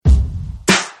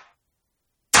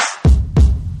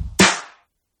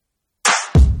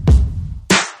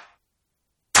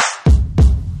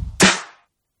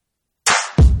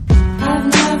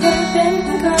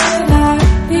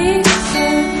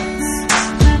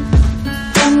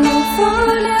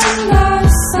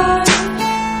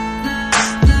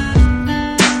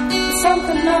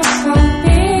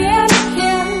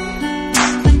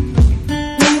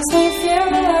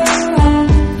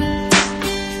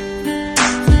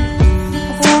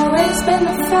always been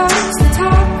the first to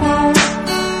talk about,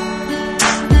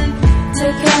 to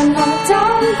get knocked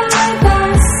down by the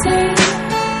sea.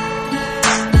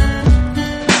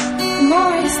 I'm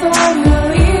always thought you'll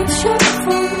reach your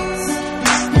fullest,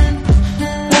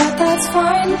 but that's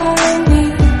fine by me.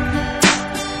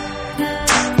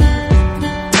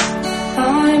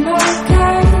 I'm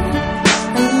okay,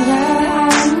 and yeah,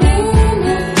 I mean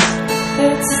it.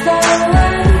 It's the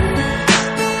way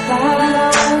that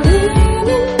I lean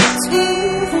into the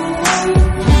rain.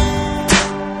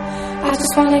 I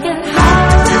just wanna get high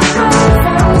with my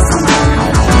friends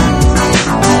tonight.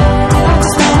 I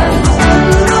just wanna end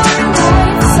my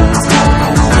life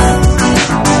sometime.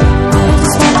 I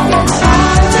just wanna get high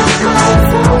with my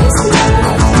friends tonight.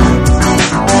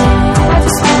 I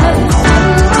just wanna end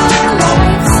my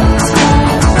life sometime.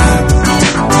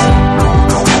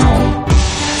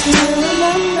 Do you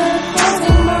remember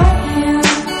holding my hand?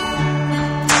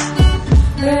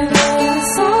 Revealing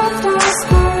soft as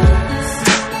hers.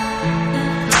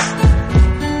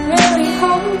 Really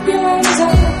hope you end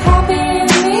up happy in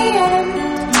the end.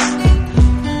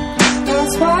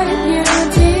 That's what you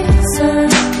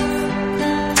deserve.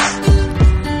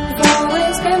 You've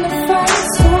always been the first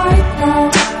to wipe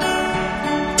out,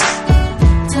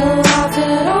 to laugh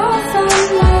it off and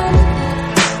laugh.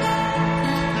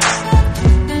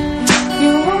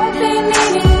 You won't be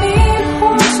needing me to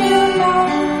hold you now,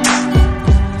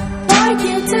 like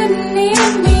you didn't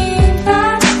need me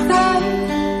back then.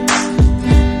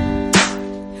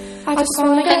 I just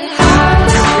wanna get high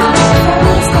with my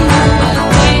friends tonight.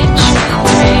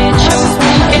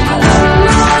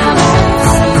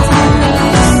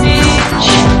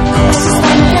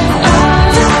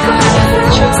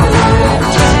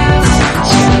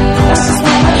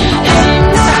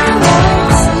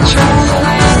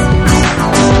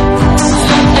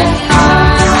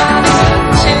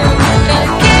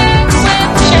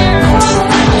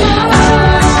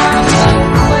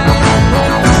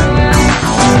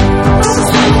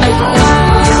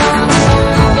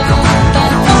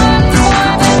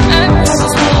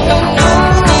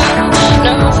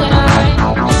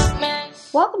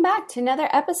 Welcome back to another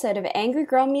episode of Angry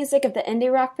Girl Music of the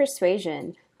Indie Rock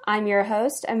Persuasion. I'm your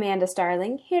host, Amanda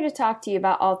Starling, here to talk to you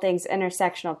about all things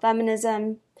intersectional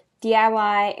feminism,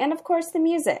 DIY, and of course the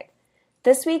music.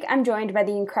 This week I'm joined by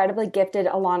the incredibly gifted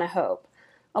Alana Hope.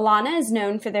 Alana is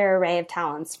known for their array of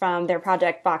talents, from their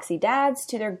project Boxy Dads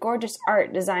to their gorgeous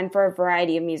art designed for a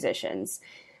variety of musicians,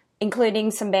 including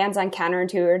some bands on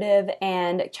Counterintuitive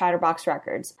and Chatterbox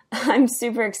Records. I'm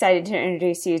super excited to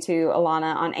introduce you to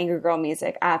Alana on Angry Girl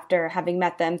Music after having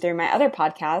met them through my other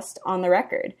podcast, On the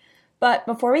Record. But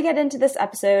before we get into this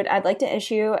episode, I'd like to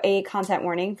issue a content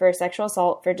warning for sexual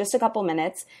assault for just a couple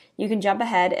minutes. You can jump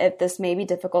ahead if this may be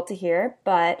difficult to hear,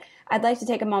 but I'd like to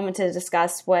take a moment to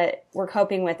discuss what we're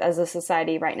coping with as a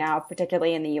society right now,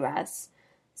 particularly in the US.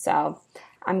 So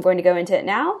I'm going to go into it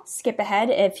now. Skip ahead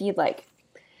if you'd like.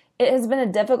 It has been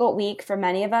a difficult week for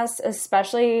many of us,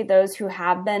 especially those who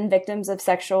have been victims of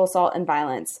sexual assault and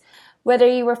violence. Whether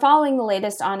you were following the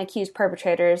latest on accused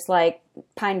perpetrators like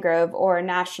Pine Grove or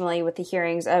nationally with the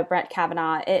hearings of Brett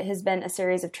Kavanaugh, it has been a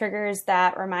series of triggers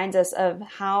that reminds us of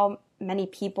how many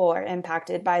people are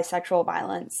impacted by sexual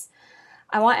violence.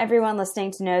 I want everyone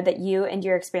listening to know that you and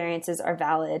your experiences are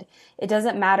valid. It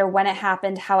doesn't matter when it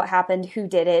happened, how it happened, who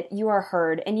did it. You are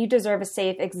heard, and you deserve a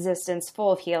safe existence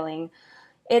full of healing.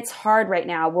 It's hard right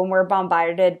now when we're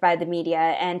bombarded by the media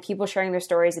and people sharing their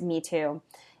stories of Me Too.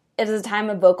 It is a time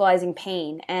of vocalizing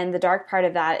pain, and the dark part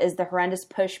of that is the horrendous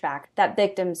pushback that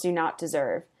victims do not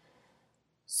deserve.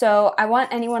 So I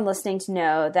want anyone listening to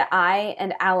know that I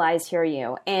and allies hear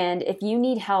you, and if you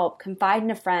need help, confide in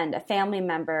a friend, a family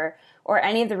member, or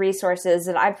any of the resources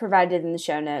that I've provided in the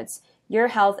show notes. Your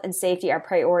health and safety are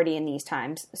priority in these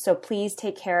times, so please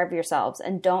take care of yourselves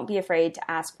and don't be afraid to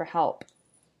ask for help.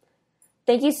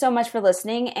 Thank you so much for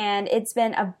listening, and it's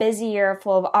been a busy year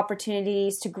full of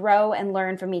opportunities to grow and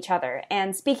learn from each other.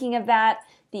 And speaking of that,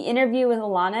 the interview with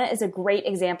Alana is a great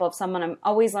example of someone I'm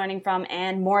always learning from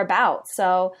and more about.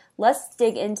 So let's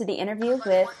dig into the interview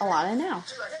with Alana now.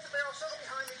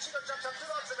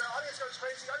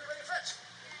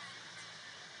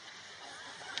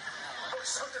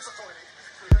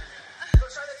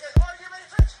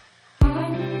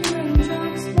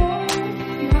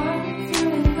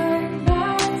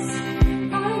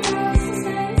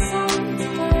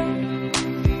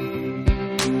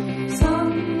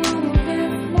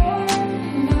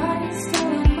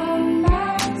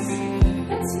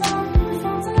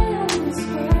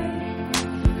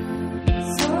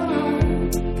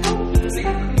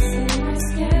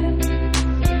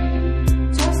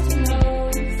 Just to know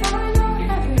if I know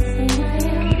everything.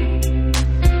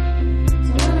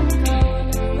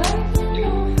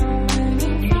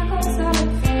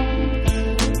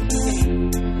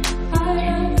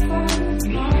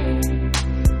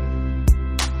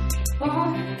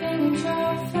 gaining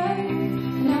trophy,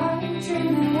 and I'm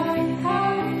dreaming like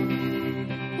how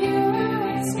you were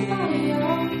with somebody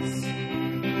else.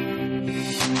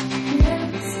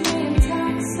 It's me in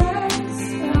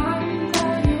Texas, but I'm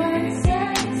glad you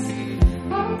exist.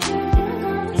 I'll kill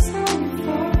regardless how it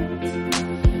falls.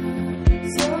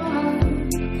 So I'm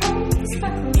putting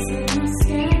speckles in my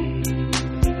skin,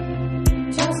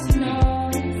 just to know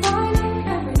if I know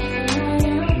everything I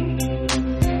am.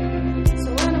 So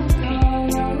when I'm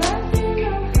gone, I'll let you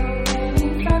know how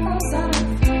many freckles I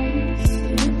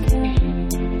have. You can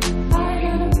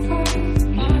identify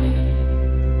mine.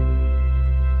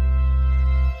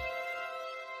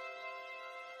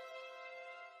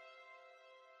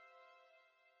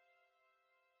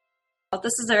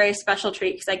 This is a very special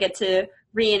treat because I get to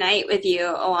reunite with you,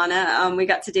 Alana. We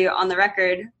got to do On the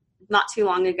Record not too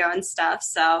long ago and stuff,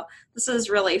 so this is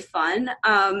really fun.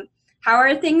 How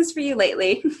are things for you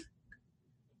lately?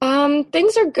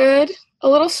 Things are good. A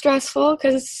little stressful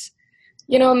because,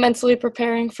 I'm mentally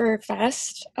preparing for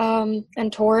Fest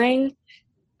and touring.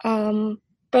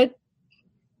 But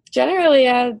generally,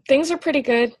 things are pretty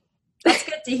good. That's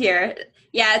good to hear.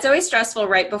 Yeah, it's always stressful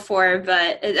right before,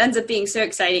 but it ends up being so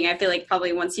exciting. I feel like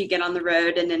probably once you get on the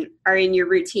road and then are in your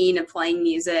routine of playing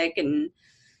music and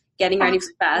getting ready for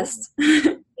Fest.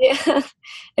 Yeah,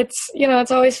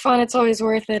 it's always fun. It's always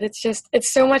worth it.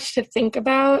 It's so much to think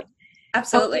about.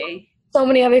 Absolutely. So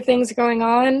many other things going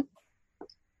on.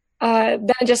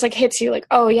 Then it just like hits you like,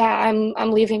 oh yeah,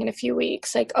 I'm leaving in a few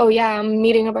weeks. Like, oh yeah, I'm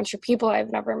meeting a bunch of people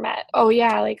I've never met. Oh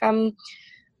yeah, like I'm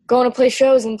going to play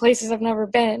shows in places I've never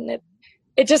been.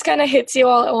 It just kind of hits you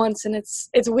all at once, and it's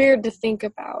weird to think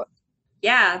about.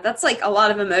 Yeah, that's like a lot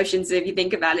of emotions if you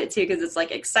think about it too, because it's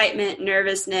like excitement,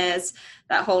 nervousness,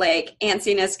 that whole like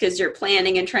antsiness because you're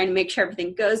planning and trying to make sure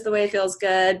everything goes the way it feels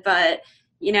good. But,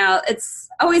 it's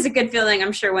always a good feeling,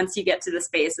 I'm sure, once you get to the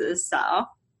spaces. So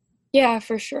yeah,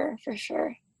 for sure.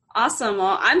 awesome.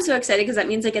 Well, I'm so excited because that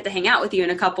means I get to hang out with you in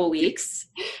a couple weeks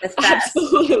with Fest.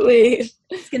 Absolutely.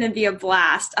 It's going to be a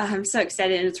blast. I'm so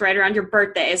excited. And it's right around your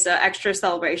birthday, so extra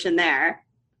celebration there.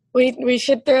 We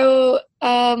should throw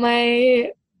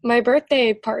my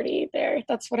birthday party there.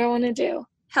 That's what I want to do.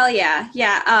 Hell yeah.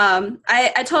 Yeah.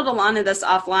 I told Alana this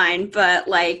offline, but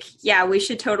we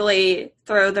should totally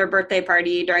throw their birthday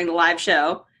party during the live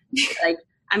show.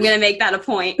 I'm going to make that a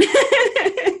point.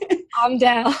 I'm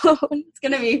down. It's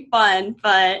going to be fun,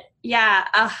 but yeah,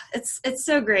 it's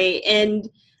so great. And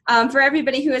for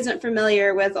everybody who isn't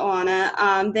familiar with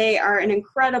Alana, they are an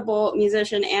incredible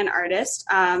musician and artist.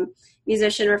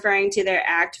 Musician referring to their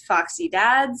act Foxy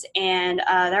Dads, and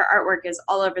their artwork is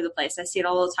all over the place. I see it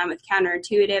all the time with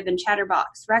Counterintuitive and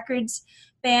Chatterbox Records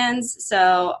bands.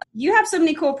 So you have so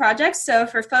many cool projects. So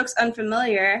for folks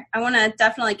unfamiliar, I want to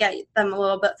definitely get them a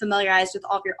little bit familiarized with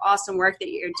all of your awesome work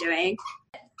that you're doing.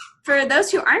 For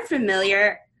those who aren't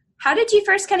familiar, how did you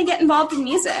first kind of get involved in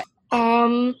music?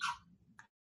 I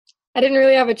didn't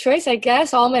really have a choice, I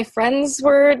guess. All my friends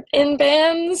were in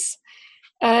bands.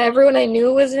 Everyone I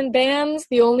knew was in bands.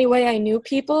 The only way I knew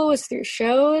people was through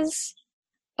shows.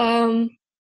 I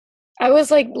was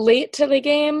late to the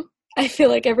game. I feel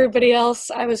like everybody else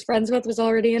I was friends with was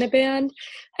already in a band.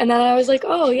 And then I was like,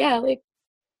 oh yeah,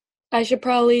 I should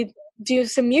probably do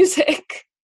some music.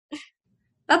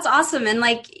 That's awesome. And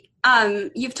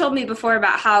you've told me before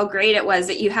about how great it was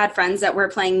that you had friends that were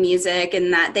playing music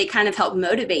and that they kind of helped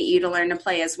motivate you to learn to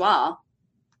play as well.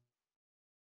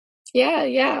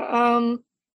 Yeah.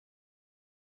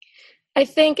 I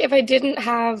think if I didn't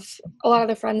have a lot of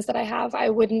the friends that I have, I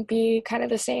wouldn't be kind of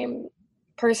the same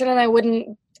person, and I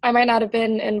might not have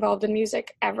been involved in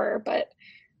music ever, but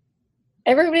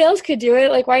everybody else could do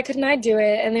it. Why couldn't I do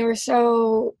it? And they were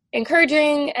so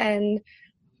encouraging, and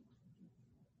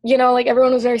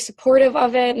everyone was very supportive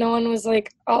of it. No one was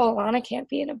like, oh, Alana can't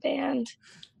be in a band.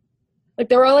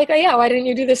 They were all like, oh yeah, why didn't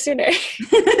you do this sooner?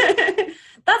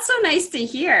 That's so nice to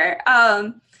hear.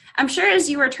 I'm sure as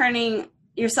you were turning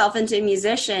yourself into a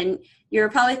musician, you were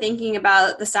probably thinking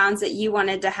about the sounds that you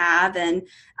wanted to have, and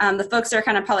the folks that are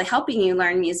kind of probably helping you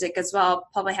learn music as well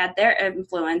probably had their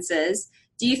influences.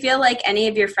 Do you feel like any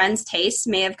of your friends' tastes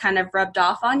may have kind of rubbed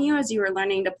off on you as you were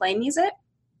learning to play music?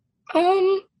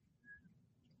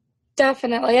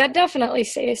 Definitely. I'd definitely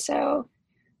say so.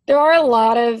 There are a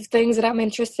lot of things that I'm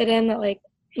interested in that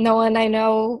no one I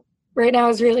know right now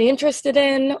is really interested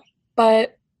in,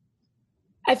 but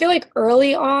I feel like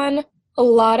early on, a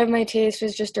lot of my taste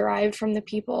was just derived from the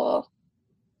people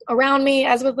around me.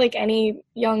 As with any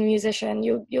young musician,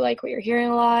 you like what you're hearing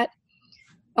a lot.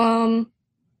 So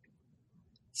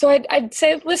I'd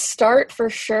say the start for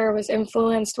sure was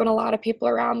influenced when a lot of people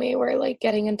around me were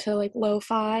getting into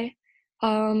lo-fi.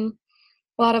 a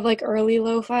lot of like early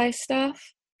lo-fi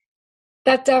stuff.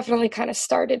 That definitely kind of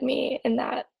started me in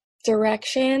that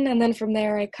direction. And then from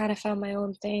there, I kind of found my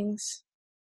own things.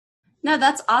 No,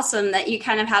 that's awesome that you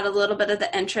kind of had a little bit of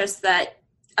the interest that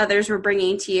others were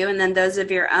bringing to you and then those of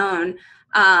your own.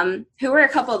 Who were a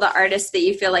couple of the artists that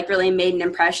you feel like really made an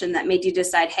impression that made you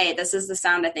decide, hey, this is the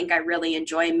sound I think I really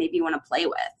enjoy and maybe want to play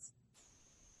with?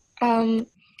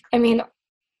 I mean,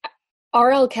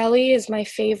 R.L. Kelly is my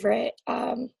favorite,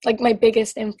 like my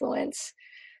biggest influence.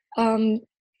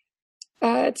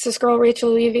 It's this girl,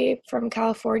 Rachel Levy from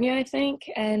California, I think,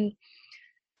 and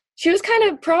she was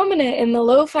kind of prominent in the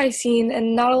lo-fi scene,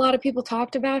 and not a lot of people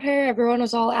talked about her. Everyone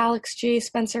was all Alex G,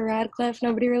 Spencer Radcliffe.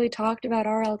 Nobody really talked about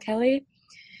R.L. Kelly.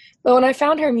 But when I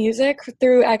found her music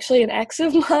through actually an ex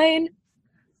of mine,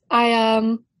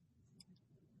 I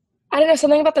don't know,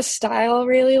 something about the style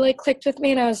really like clicked with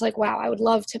me, and I was like, wow, I would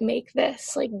love to make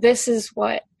this. Like, this is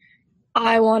what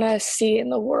I want to see in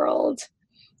the world.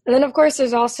 And then, of course,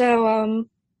 there's also,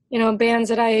 bands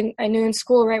that I knew in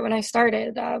school right when I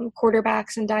started,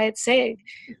 Quarterbacks and Diet Sig,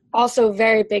 also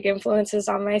very big influences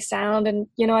on my sound. And,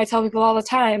 I tell people all the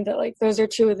time that, like, those are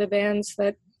two of the bands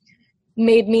that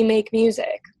made me make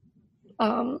music.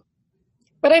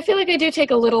 But I feel like I do take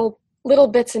a little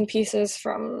bits and pieces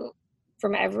from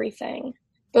everything.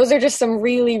 Those are just some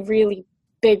really, really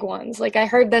big ones. Like, I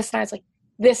heard this and I was like,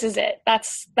 this is it.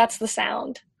 That's the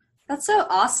sound. That's so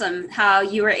awesome how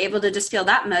you were able to just feel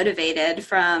that motivated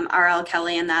from R.L.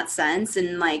 Kelly in that sense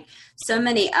and like so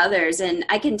many others. And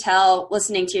I can tell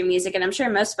listening to your music, and I'm sure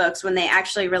most folks, when they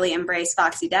actually really embrace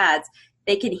Foxy Dads,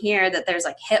 they can hear that there's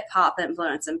like hip hop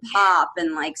influence and pop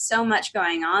and like so much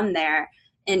going on there.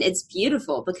 And it's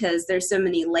beautiful because there's so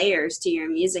many layers to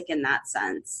your music in that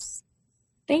sense.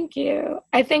 Thank you.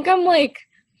 I think I'm like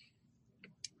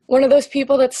one of those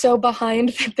people that's so behind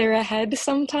that they're ahead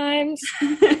sometimes.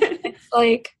 It's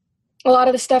like a lot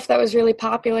of the stuff that was really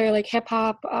popular, like hip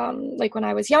hop, like when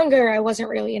I was younger, I wasn't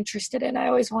really interested in. I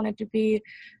always wanted to be,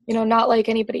 not like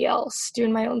anybody else,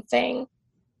 doing my own thing.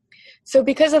 So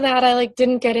because of that, I like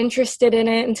didn't get interested in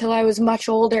it until I was much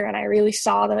older, and I really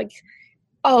saw that, like,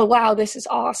 oh wow, this is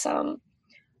awesome.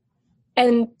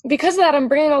 And because of that, I'm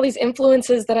bringing all these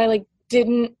influences that I like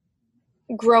didn't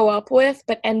grow up with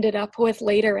but ended up with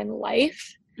later in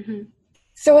life. Mm-hmm.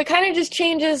 So it kind of just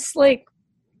changes like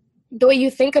the way you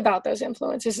think about those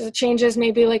influences. It changes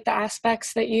maybe like the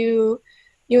aspects that you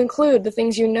include, the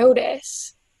things you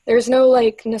notice. There's no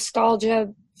like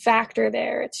nostalgia factor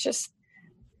there. It's just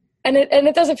and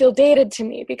it doesn't feel dated to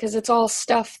me because it's all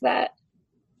stuff that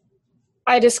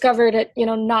I discovered at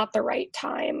not the right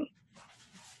time.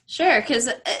 Sure, because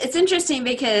it's interesting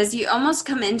because you almost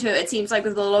come into it seems like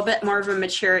with a little bit more of a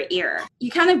mature ear.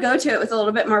 You kind of go to it with a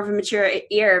little bit more of a mature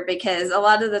ear because a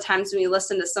lot of the times when we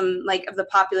listen to some like of the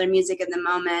popular music in the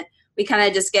moment, we kind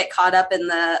of just get caught up in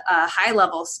the high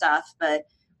level stuff. But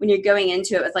when you're going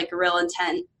into it with like a real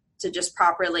intent to just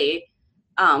properly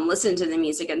listen to the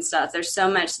music and stuff, there's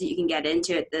so much that you can get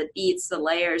into it, the beats, the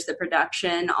layers, the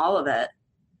production, all of it.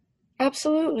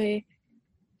 Absolutely.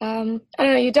 I don't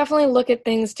know, you definitely look at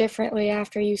things differently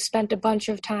after you spent a bunch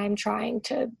of time trying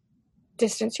to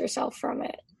distance yourself from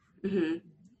it.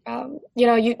 Mm-hmm.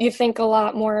 You think a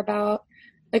lot more about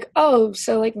like, oh,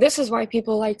 so like this is why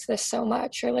people liked this so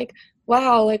much, or like,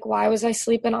 wow, like why was I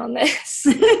sleeping on this?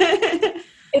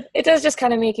 It does just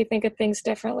kind of make you think of things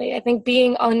differently. I think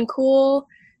being uncool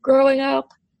growing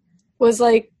up was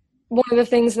like one of the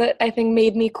things that I think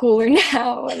made me cooler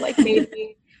now and like made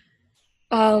me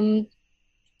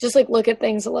just like look at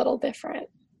things a little different.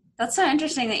 That's so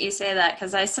interesting that you say that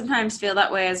because I sometimes feel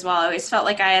that way as well. I always felt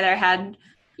like I either had,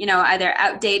 either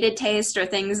outdated taste or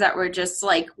things that were just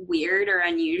like weird or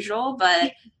unusual,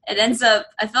 but it ends up,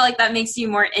 I feel like that makes you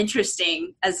more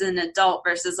interesting as an adult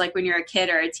versus like when you're a kid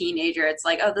or a teenager, it's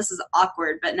like, oh, this is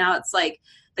awkward. But now it's like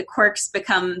the quirks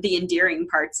become the endearing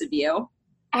parts of you.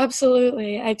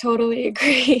 Absolutely. I totally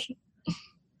agree.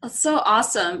 That's so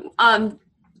awesome.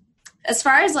 As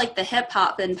far as like the hip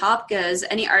hop and pop goes,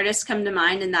 any artists come to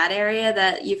mind in that area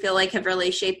that you feel like have really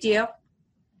shaped you?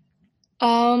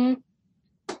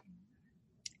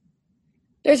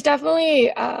 There's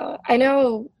definitely, I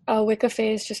know Wicca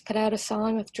Phase just put out a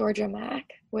song with Georgia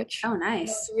Mack, which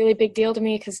is a really big deal to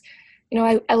me because,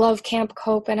 I love Camp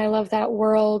Cope and I love that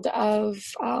world of,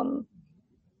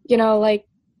 like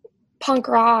punk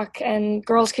rock and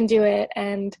Girls Can Do It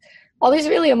and all these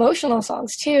really emotional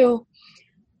songs too.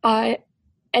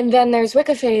 And then there's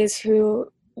Wicca Phase who,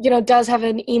 does have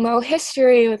an emo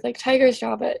history with like Tiger's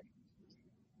Jaw, but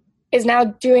is now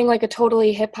doing like a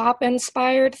totally hip hop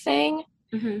inspired thing.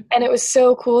 And it was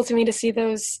so cool to me to see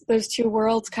those two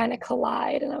worlds kind of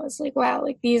collide. And I was like, wow,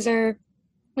 like these are,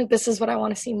 like, this is what I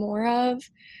want to see more of.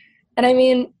 And I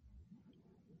mean,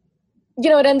 you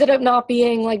know, it ended up not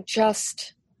being like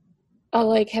just a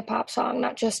like hip hop song,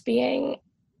 not just being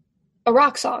a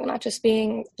rock song, not just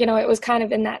being, you know, it was kind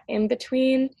of in that in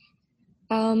between.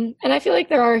 And I feel like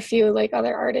there are a few like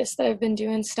other artists that have been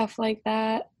doing stuff like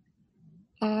that.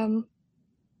 But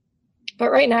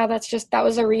right now that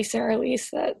was a recent release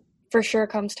that for sure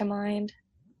comes to mind.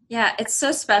 Yeah, it's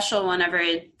so special whenever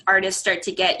artists start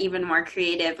to get even more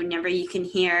creative, whenever you can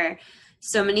hear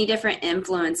so many different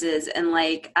influences and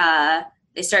like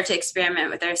they start to experiment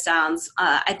with their sounds.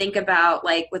 I think about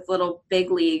like with Little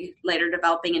Big League later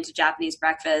developing into Japanese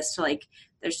Breakfast, like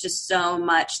there's just so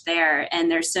much there and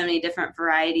there's so many different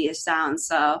variety of sounds.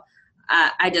 So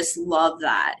I just love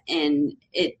that. And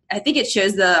I think it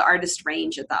shows the artist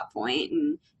range at that point.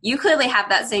 And you clearly have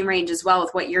that same range as well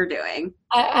with what you're doing.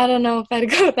 I don't know if I'd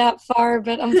go that far,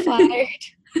 but I'm flattered.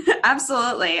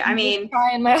 Absolutely. I mean,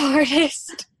 trying my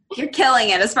hardest. You're killing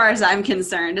it as far as I'm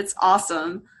concerned. It's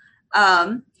awesome.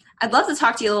 I'd love to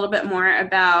talk to you a little bit more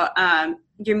about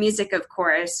your music, of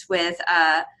course, with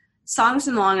Songs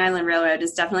from the Long Island Railroad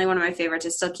is definitely one of my favorites. I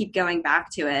still keep going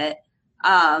back to it.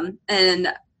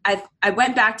 And I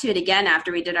went back to it again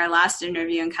after we did our last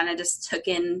interview and kind of just took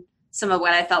in some of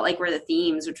what I felt like were the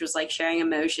themes, which was like sharing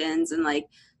emotions and like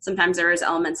sometimes there was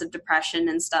elements of depression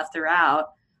and stuff throughout.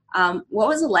 What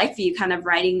was it like for you kind of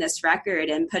writing this record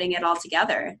and putting it all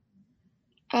together?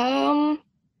 It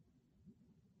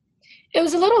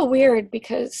was a little weird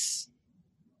because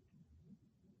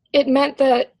it meant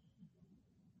that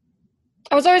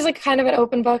I was always like kind of an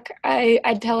open book.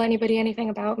 I'd tell anybody anything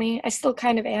about me. I still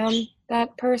kind of am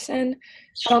that person.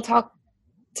 I don't talk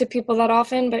to people that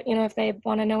often, but you know, if they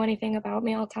want to know anything about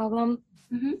me, I'll tell them.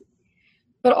 Mm-hmm.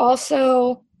 But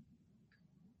also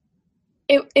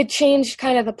it changed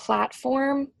kind of the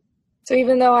platform. So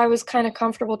even though I was kind of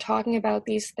comfortable talking about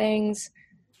these things,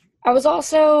 I was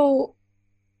also,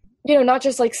 you know, not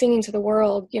just like singing to the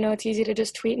world. You know, it's easy to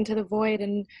just tweet into the void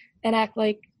and act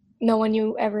like no one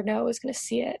you ever know is going to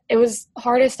see it. It was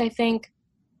hardest, I think,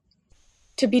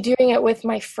 to be doing it with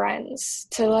my friends,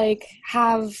 to like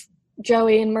have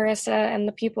Joey and Marissa and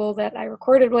the people that I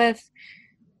recorded with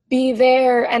be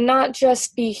there and not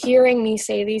just be hearing me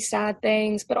say these sad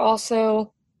things, but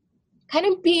also kind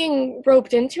of being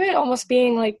roped into it, almost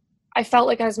being like, I felt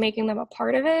like I was making them a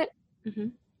part of it. Mm-hmm.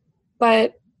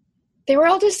 But they were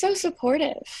all just so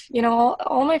supportive. You know,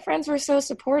 all my friends were so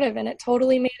supportive, and it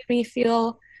totally made me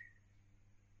feel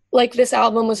like this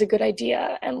album was a good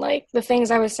idea and like the things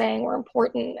I was saying were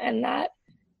important, and that,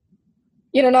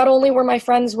 you know, not only were my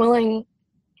friends willing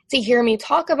to hear me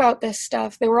talk about this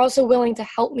stuff, they were also willing to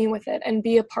help me with it and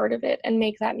be a part of it and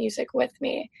make that music with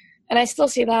me. And I still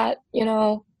see that, you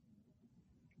know,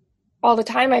 all the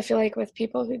time. I feel like with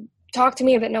people who talk to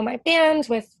me that know my band,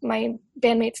 with my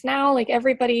bandmates now, like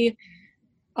everybody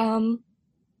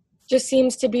just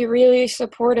seems to be really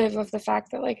supportive of the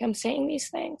fact that like I'm saying these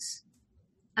things.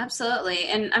 Absolutely.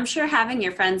 And I'm sure having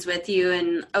your friends with you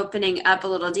and opening up a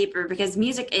little deeper, because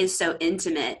music is so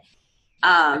intimate,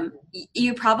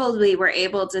 you probably were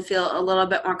able to feel a little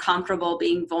bit more comfortable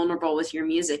being vulnerable with your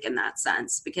music in that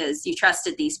sense, because you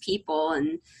trusted these people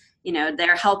and, you know,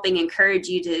 they're helping encourage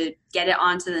you to get it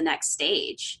onto the next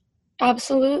stage.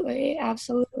 Absolutely.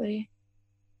 Absolutely.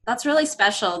 That's really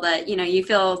special that, you know, you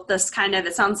feel this kind of,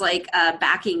 it sounds like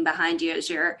backing behind you as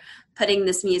you're putting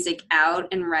this music out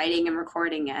and writing and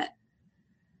recording it.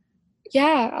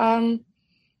 Yeah.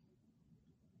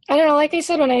 I don't know, like I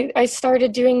said, when I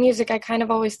started doing music, I kind of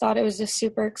always thought it was a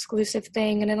super exclusive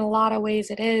thing. And in a lot of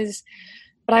ways it is.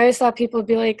 But I always thought people would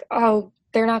be like, oh,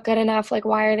 they're not good enough. Like,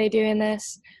 why are they doing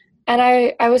this? And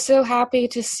I was so happy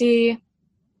to see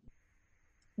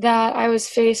that I was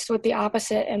faced with the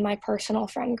opposite in my personal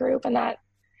friend group. And that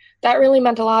really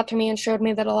meant a lot to me and showed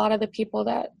me that a lot of the people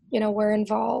that, you know, were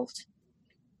involved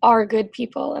are good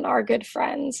people and are good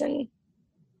friends. And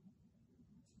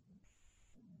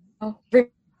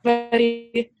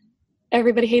everybody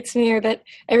hates me, or that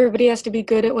everybody has to be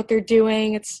good at what they're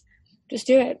doing. It's just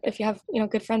do it. If you have, you know,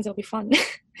 good friends, it'll be fun.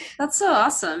 That's so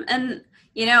awesome. And,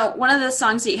 you know, one of the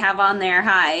songs that you have on there,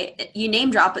 Hi, you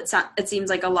name drop, it seems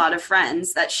like a lot of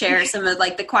friends that share some of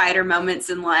like the quieter moments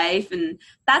in life. And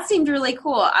that seemed really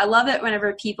cool. I love it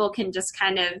whenever people can just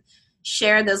kind of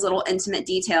share those little intimate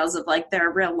details of like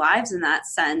their real lives in that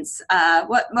sense.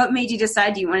 What made you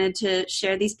decide you wanted to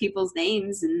share these people's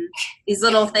names and these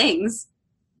little things?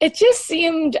 It just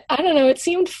seemed, I don't know, it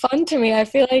seemed fun to me. I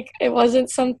feel like it wasn't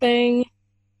something,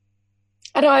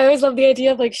 I don't know, I always love the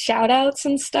idea of like shout outs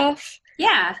and stuff.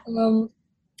 Yeah.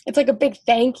 It's like a big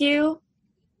thank you,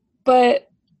 but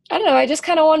I don't know, I just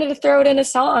kind of wanted to throw it in a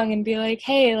song and be like,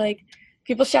 hey, like,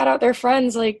 people shout out their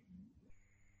friends, like,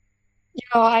 you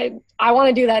know, I want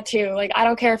to do that too. Like, I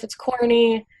don't care if it's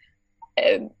corny.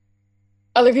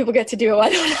 Other people get to do it. Why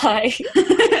don't I?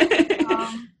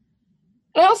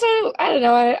 And also, I don't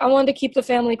know, I wanted to keep the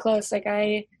family close. Like,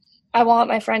 I want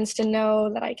my friends to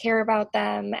know that I care about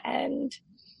them and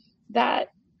that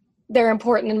they're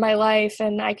important in my life,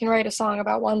 and I can write a song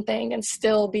about one thing and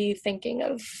still be thinking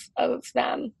of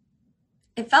them.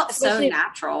 It felt Especially so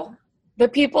natural. the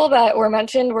people that were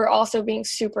mentioned were also being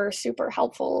super, super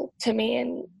helpful to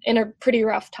me in a pretty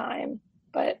rough time.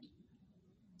 But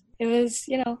it was,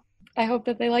 you know, I hope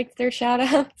that they liked their shout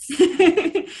outs.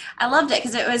 I loved it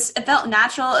because it felt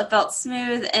natural, it felt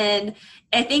smooth, and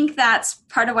I think that's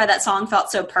part of why that song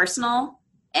felt so personal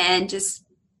and just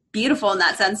beautiful in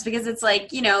that sense, because it's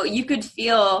like, you know, you could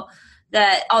feel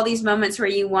that all these moments where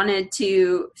you wanted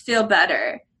to feel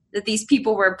better, that these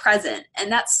people were present,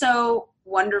 and that's so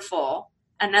wonderful.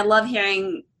 And I love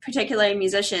hearing particular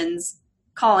musicians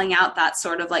calling out that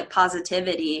sort of like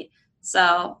positivity.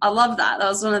 So I love that. That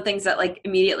was one of the things that like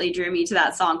immediately drew me to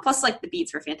that song. Plus, like, the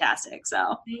beats were fantastic.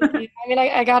 So Thank you. I mean,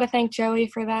 I got to thank Joey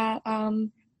for that.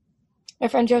 My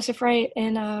friend Joseph Wright,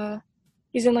 and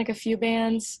he's in like a few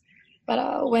bands,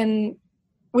 but when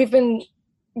we've been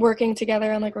working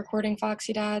together on like recording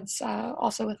Foxy Dads,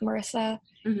 also with Marissa,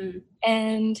 mm-hmm.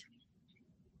 and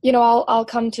you know, I'll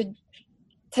come to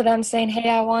them saying, hey,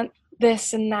 I want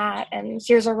this and that, and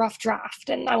here's a rough draft,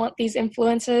 and I want these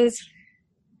influences.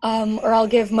 Or I'll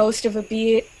give most of a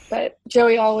beat, but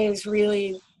Joey always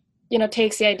really, you know,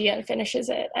 takes the idea and finishes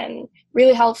it, and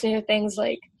really helps me with things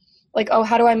like, oh,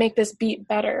 how do I make this beat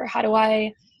better? How do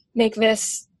I make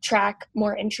this track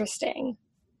more interesting?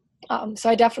 So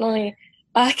I definitely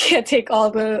can't take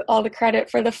all the credit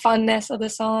for the funness of the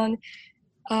song.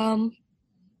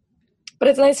 But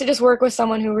it's nice to just work with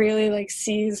someone who really like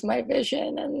sees my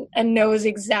vision and knows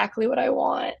exactly what I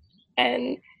want,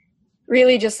 and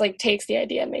really just like takes the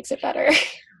idea and makes it better.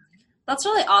 That's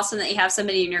really awesome that you have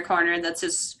somebody in your corner that's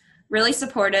just really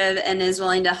supportive and is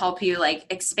willing to help you like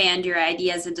expand your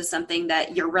ideas into something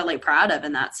that you're really proud of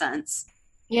in that sense.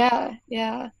 Yeah.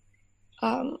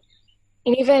 And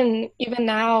even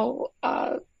now,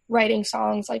 writing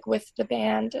songs like with the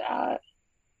band,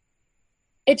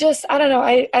 it just, I don't know,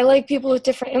 I like people with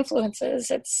different influences.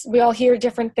 We all hear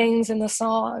different things in the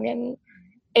song, and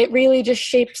it really just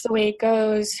shapes the way it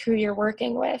goes, who you're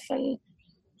working with, and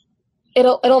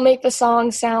it'll make the song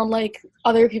sound like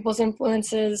other people's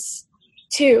influences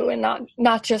too, and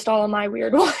not just all of my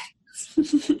weird ones.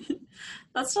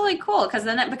 That's really cool, because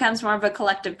then it becomes more of a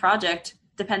collective project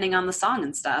depending on the song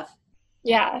and stuff.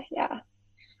 Yeah.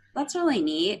 That's really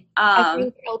neat. I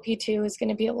think LP2 is going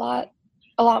to be a lot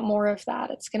more of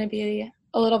that. It's going to be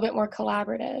a little bit more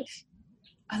collaborative.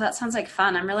 Oh, that sounds like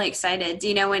fun. I'm really excited. Do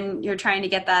you know when you're trying to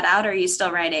get that out, or are you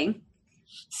still writing?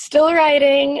 Still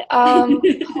writing.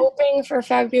 Hoping for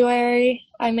February.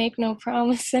 I make no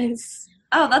promises.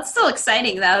 Oh, that's still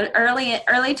exciting though. Early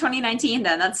 2019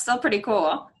 then. That's still pretty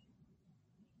cool.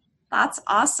 That's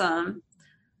awesome.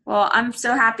 Well, I'm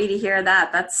so happy to hear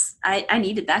that. I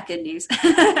needed that good news.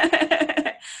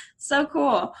 So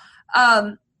cool.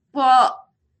 Well,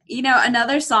 you know,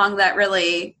 another song that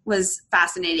really was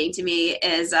fascinating to me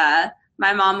is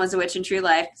My Mom Was a Witch in True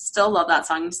Life. Still love that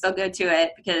song. Still go to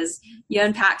it because you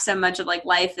unpack so much of like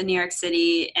life in New York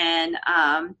City and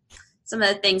some of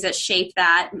the things that shape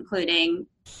that, including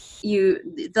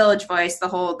the Village Voice,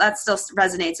 that still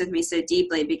resonates with me so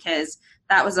deeply, because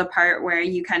that was a part where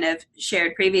you kind of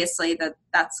shared previously that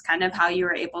that's kind of how you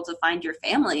were able to find your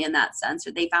family in that sense,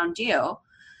 or they found you.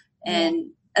 And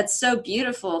that's so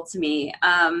beautiful to me.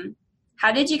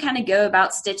 How did you kind of go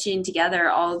about stitching together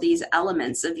all these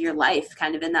elements of your life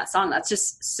kind of in that song? That's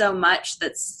just so much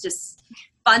that's just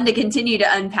fun to continue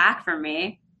to unpack for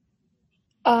me.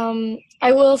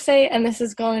 I will say, and this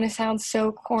is going to sound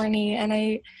so corny, and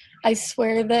I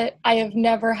swear that I have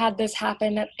never had this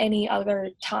happen at any other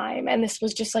time, and this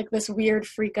was just like this weird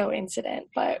freako incident,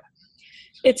 but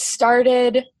it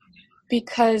started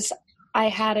because I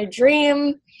had a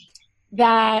dream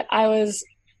that I was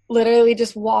literally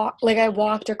just I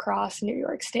walked across New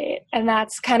York State, and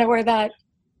that's kind of where that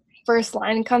first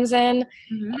line comes in.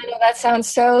 Mm-hmm. I know that sounds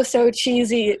so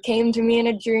cheesy. It came to me in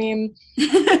a dream.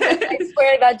 I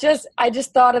swear that I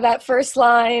just thought of that first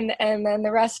line, and then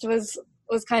the rest was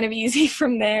kind of easy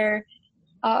from there.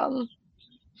 So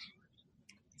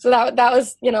that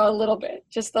was, you know, a little bit,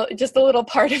 just a little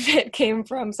part of it came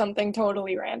from something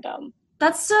totally random.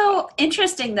 That's so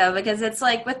interesting though, because it's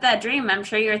like with that dream, I'm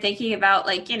sure you're thinking about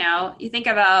like, you think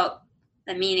about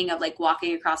the meaning of like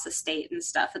walking across the state and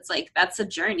stuff. It's like that's a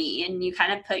journey, and you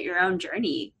kind of put your own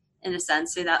journey in a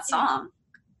sense through that song.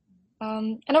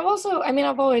 And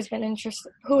I've always been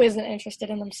interested, who isn't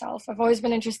interested in themselves? I've always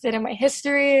been interested in my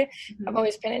history. Mm-hmm. I've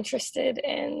always been interested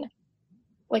in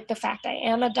like the fact I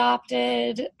am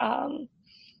adopted.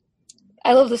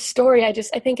 I love the story. I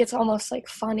think it's almost like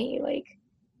funny, like,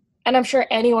 and I'm sure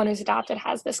anyone who's adopted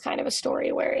has this kind of a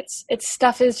story where it's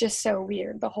stuff is just so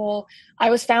weird. The whole,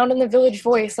 I was found in the Village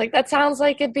Voice, like that sounds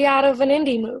like it'd be out of an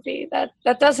indie movie. That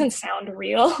doesn't sound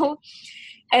real.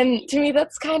 And to me,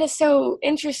 that's kind of so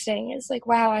interesting. It's like,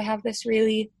 wow, I have this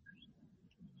really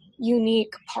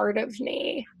unique part of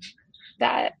me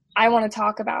that I want to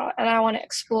talk about and I want to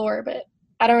explore, but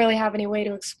I don't really have any way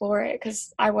to explore it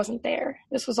because I wasn't there.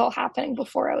 This was all happening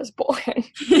before I was born.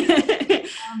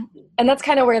 And that's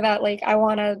kind of where that, like, I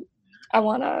want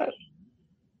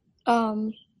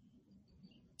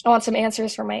some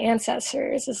answers from my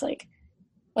ancestors, is like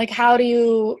how do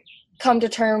you come to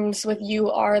terms with you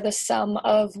are the sum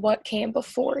of what came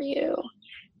before you,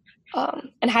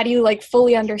 and how do you like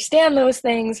fully understand those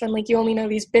things when like you only know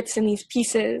these bits and these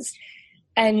pieces,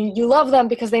 and you love them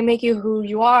because they make you who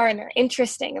you are and they're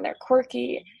interesting and they're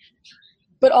quirky,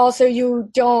 but also you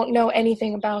don't know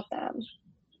anything about them.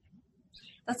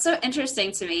 That's so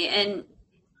interesting to me, and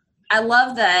I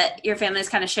love that your family's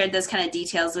kind of shared those kind of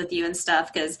details with you and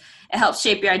stuff, because it helps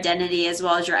shape your identity as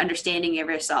well as your understanding of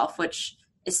yourself, which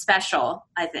is special,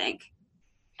 I think.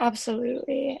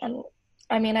 Absolutely. And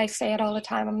I mean, I say it all the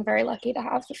time. I'm very lucky to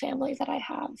have the family that I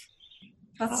have.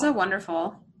 That's so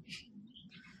wonderful.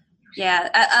 Yeah,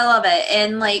 I love it.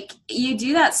 And like you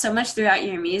do that so much throughout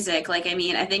your music. Like, I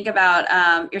mean, I think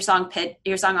about your song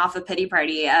off of Pity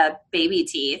Party, Baby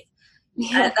Teeth.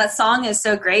 Yeah. That song is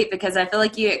so great because I feel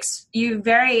like you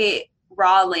very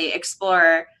rawly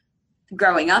explore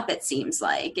growing up, it seems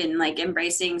like, and like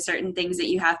embracing certain things that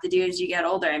you have to do as you get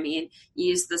older. I mean, you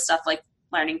use the stuff like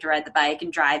learning to ride the bike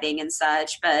and driving and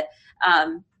such, but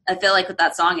I feel like with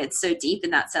that song, it's so deep in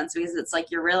that sense because it's like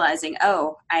you're realizing,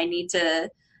 oh, I'm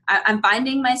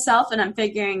finding myself and I'm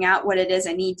figuring out what it is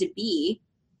I need to be,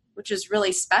 which is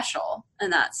really special in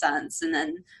that sense. And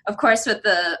then, of course, with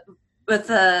the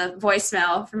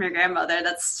voicemail from your grandmother,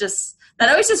 that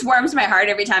always just warms my heart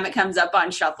every time it comes up on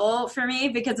shuffle for me,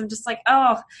 because I'm just like,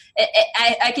 oh,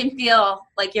 I can feel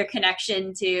like your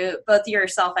connection to both your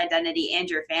self-identity and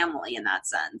your family in that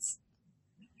sense.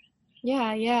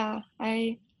 Yeah.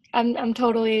 I'm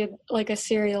totally like a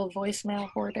serial voicemail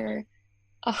hoarder.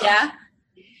 Yeah.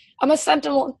 I'm a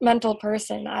sentimental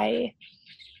person. I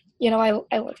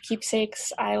love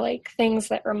keepsakes. I like things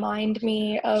that remind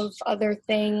me of other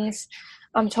things.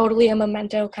 I'm totally a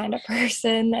memento kind of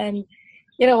person. And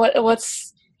you know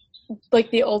what's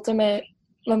like the ultimate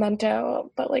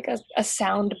memento, but like a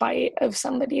sound bite of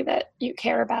somebody that you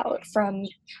care about from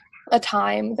a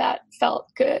time that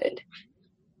felt good.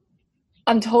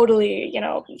 I'm totally,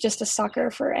 just a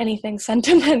sucker for anything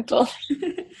sentimental.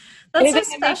 That's anything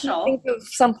so special. Think of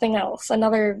something else,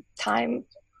 another time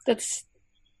it's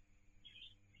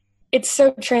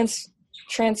so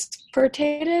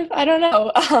transportative. I don't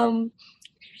know.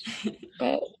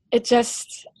 But it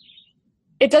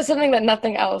does something that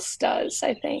nothing else does,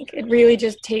 I think. It really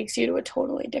just takes you to a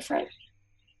totally different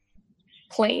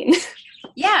plane.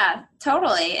 Yeah,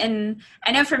 totally. And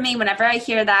I know for me, whenever I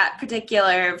hear that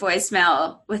particular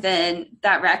voicemail within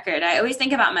that record, I always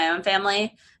think about my own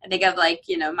family. I think of like,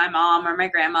 my mom or my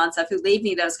grandma and stuff who leave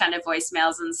me those kind of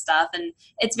voicemails and stuff. And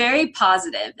it's very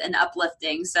positive and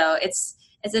uplifting. So it's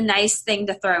a nice thing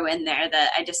to throw in there that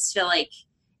I just feel like,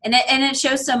 and it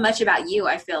shows so much about you,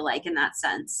 I feel like, in that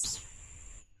sense.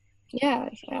 Yeah.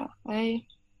 I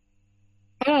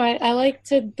don't know. I like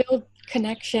to build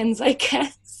connections, I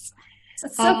guess.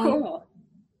 That's so cool.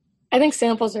 I think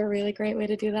samples are a really great way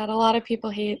to do that. A lot of people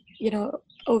hate,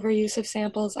 overuse of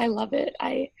samples. I love it.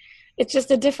 It's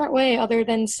just a different way other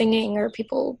than singing or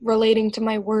people relating to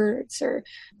my words or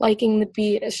liking the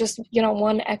beat. It's just,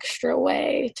 one extra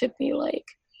way to be like,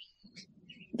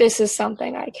 this is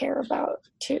something I care about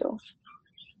too.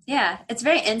 Yeah, it's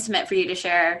very intimate for you to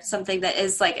share something that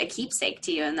is like a keepsake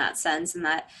to you in that sense, and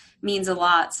that means a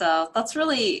lot. So that's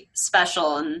really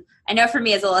special. And I know for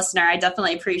me as a listener, I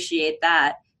definitely appreciate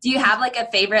that. Do you have like a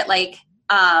favorite like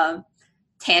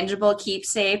tangible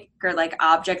keepsake or like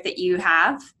object that you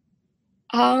have?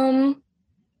 I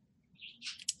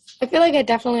feel like I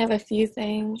definitely have a few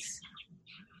things.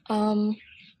 One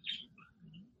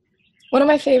of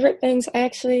my favorite things,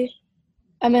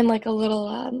 I'm in like a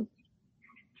little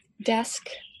desk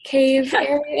cave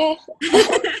area.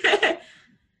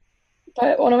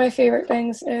 But one of my favorite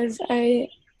things is I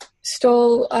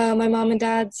stole my mom and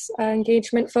dad's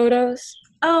engagement photos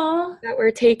Oh, that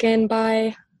were taken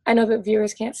by, I know that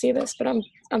viewers can't see this, but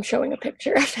I'm showing a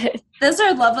picture of it. those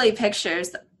are lovely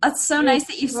pictures. That's so nice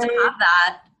that you still have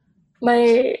that.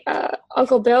 My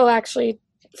Uncle Bill actually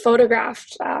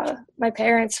photographed my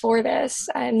parents for this,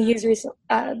 and he's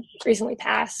recently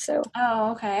passed. So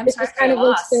Oh, okay. I'm it's sorry just for kind your of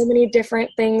like loss. so many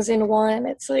different things in one.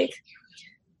 It's like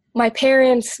my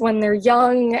parents when they're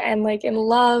young and like in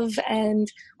love, and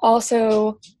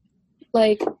also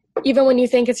like even when you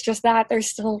think it's just that, there's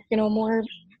still, you know,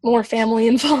 more family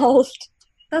involved.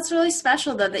 That's really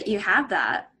special, though, that you have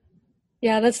that.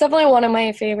 Yeah, that's definitely one of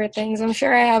my favorite things. I'm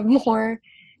sure I have more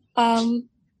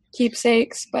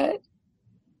keepsakes, but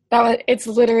it's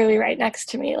literally right next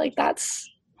to me. Like that's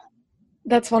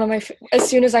one of my, as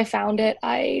soon as I found it,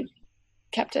 I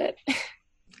kept it.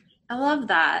 I love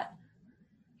that.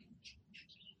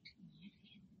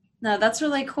 No, that's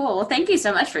really cool. Well, thank you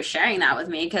so much for sharing that with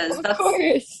me, because Of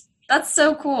course. that's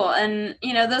so cool. And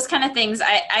you know, those kind of things,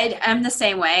 I'm the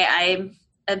same way. I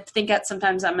think that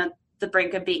sometimes I'm at the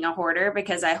brink of being a hoarder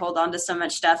because I hold on to so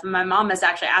much stuff. And my mom has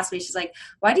actually asked me, she's like,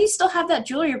 why do you still have that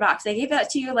jewelry box? I gave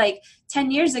that to you like 10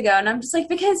 years ago. And I'm just like,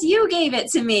 because you gave it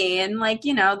to me. And like,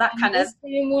 you know, that kind of,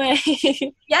 Same way.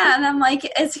 yeah. And I'm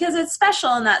like, it's because it's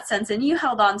special in that sense. And you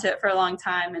held on to it for a long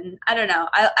time. And I don't know.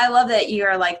 I love that you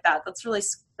are like that.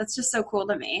 That's just so cool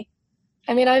to me.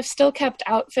 I mean, I've still kept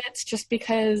outfits just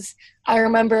because I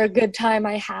remember a good time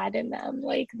I had in them.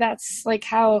 Like, that's like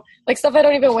how, like stuff I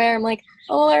don't even wear. I'm like,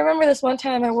 oh, I remember this one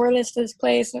time I wore this to this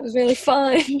place and it was really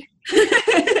fun.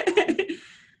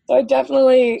 So I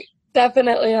definitely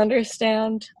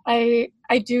understand. I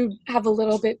do have a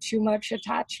little bit too much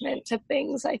attachment to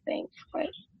things, I think, but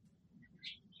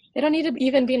they don't need to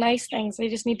even be nice things. They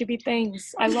just need to be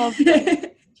things. I love them.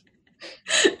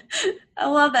 I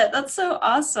love it. That's so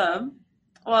awesome.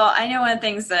 Well, I know one of the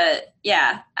things that,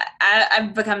 yeah,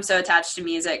 I've become so attached to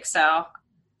music. So,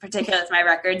 particularly with my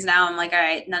records now, I'm like, all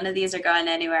right, none of these are going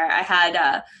anywhere. I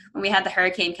had, when we had the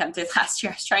hurricane come through last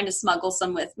year, I was trying to smuggle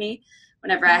some with me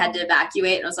whenever I had to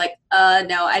evacuate. And I was like,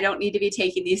 no, I don't need to be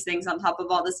taking these things on top of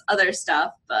all this other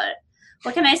stuff. But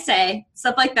what can I say?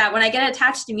 Stuff like that. When I get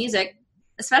attached to music,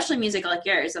 especially music like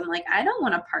yours, I'm like, I don't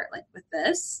want to part like with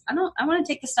this. I want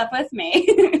to take the stuff with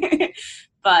me.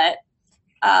 But,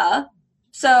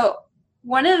 so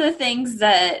one of the things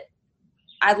that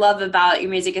I love about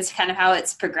your music is kind of how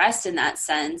it's progressed in that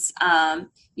sense. I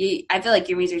feel like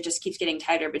your music just keeps getting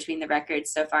tighter between the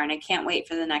records so far, and I can't wait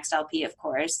for the next LP, of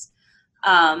course.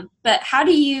 But how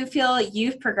do you feel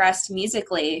you've progressed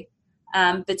musically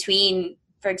between,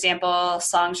 for example,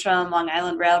 songs from Long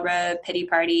Island Railroad, Pity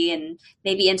Party, and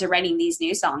maybe into writing these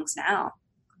new songs now?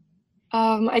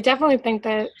 I definitely think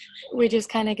that we just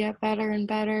kind of get better and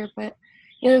better, but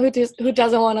you know, who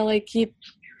doesn't want to like keep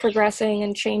progressing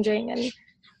and changing, and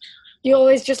you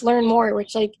always just learn more,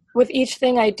 which like with each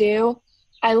thing I do,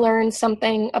 I learn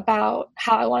something about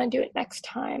how I want to do it next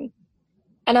time.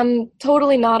 And I'm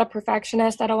totally not a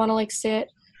perfectionist. I don't want to like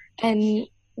sit and,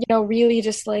 you know, really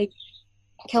just like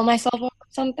kill myself over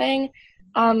something.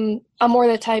 I'm more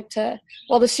the type to,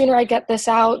 well, the sooner I get this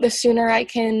out, the sooner I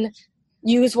can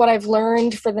use what I've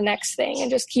learned for the next thing and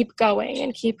just keep going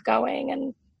and keep going.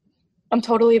 And I'm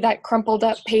totally that crumpled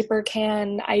up paper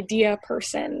can idea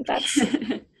person. That's,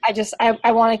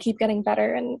 I want to keep getting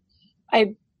better. And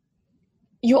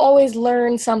you always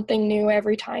learn something new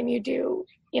every time you do,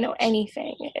 you know,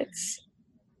 anything. It's,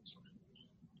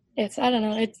 I don't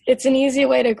know, it's an easy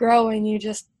way to grow and you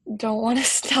just don't want to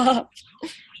stop.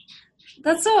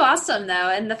 That's so awesome, though.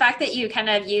 And the fact that you kind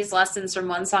of use lessons from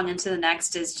one song into the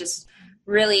next is just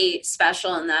really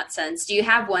special in that sense. Do you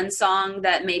have one song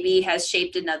that maybe has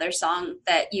shaped another song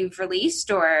that you've released,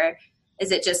 or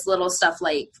is it just little stuff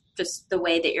like just the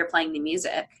way that you're playing the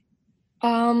music?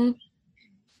 I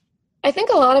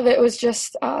think a lot of it was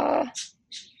just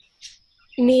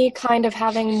me kind of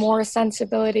having more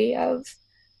sensibility of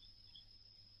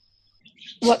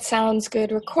what sounds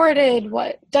good recorded,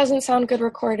 what doesn't sound good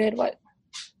recorded, what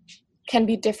can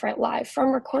be different live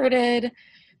from recorded,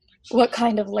 what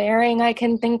kind of layering I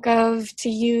can think of to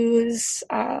use,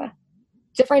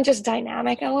 different just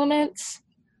dynamic elements.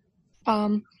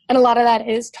 And a lot of that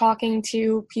is talking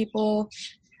to people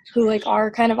who like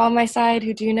are kind of on my side,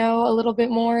 who do know a little bit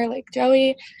more, like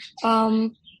Joey.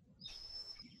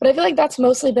 But I feel like that's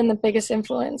mostly been the biggest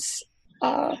influence,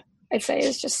 I'd say,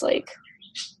 is just like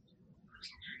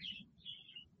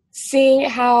seeing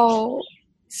how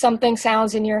something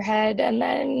sounds in your head and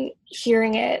then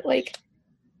hearing it like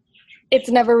it's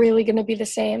never really going to be the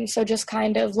same. So just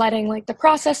kind of letting like the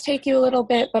process take you a little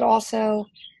bit, but also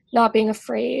not being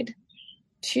afraid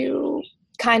to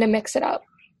kind of mix it up.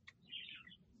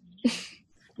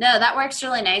 No, that works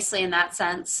really nicely in that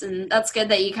sense. And that's good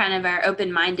that you kind of are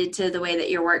open-minded to the way that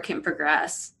your work can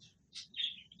progress.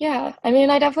 Yeah, I mean,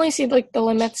 I definitely see like the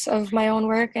limits of my own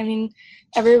work. I mean,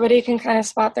 everybody can kind of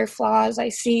spot their flaws. I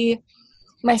see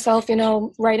myself,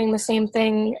 writing the same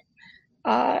thing,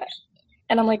 and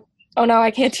I'm like, oh no,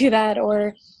 I can't do that,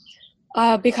 or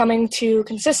becoming too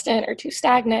consistent or too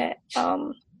stagnant.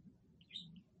 But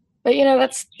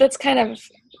that's kind of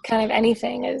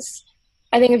anything is.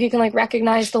 I think if you can like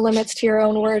recognize the limits to your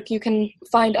own work, you can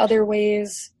find other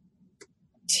ways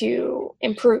to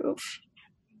improve.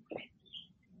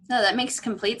 No, that makes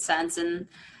complete sense. And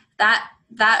that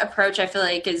approach I feel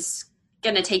like is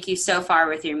going to take you so far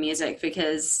with your music,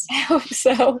 because I hope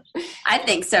so. I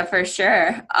think so for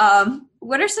sure.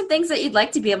 What are some things that you'd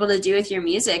like to be able to do with your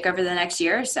music over the next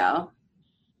year or so?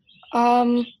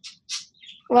 Well,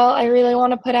 I really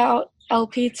want to put out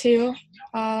LP too.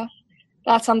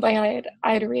 That's something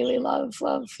I'd really love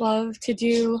to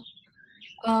do.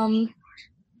 And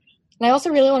I also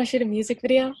really want to shoot a music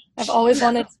video. I've always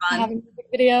wanted to have a music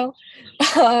video.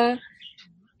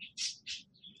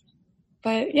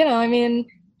 But I mean,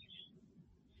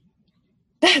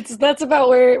 that's about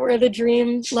where the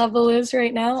dream level is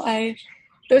right now.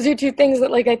 Those are two things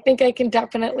that like I think I can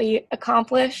definitely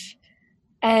accomplish,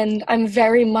 and I'm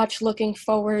very much looking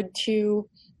forward to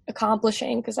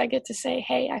accomplishing, because I get to say,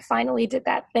 hey, I finally did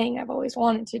that thing I've always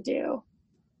wanted to do.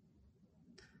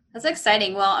 That's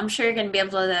exciting. Well, I'm sure you're going to be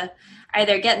able to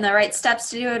either get in the right steps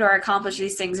to do it or accomplish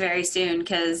these things very soon,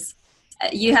 because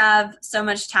you have so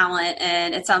much talent,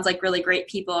 and it sounds like really great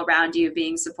people around you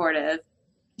being supportive.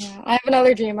 Yeah, I have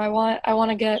another dream. I want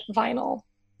to get vinyl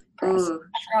press. Ooh.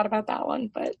 I forgot about that one,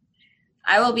 but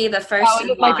I will be the first in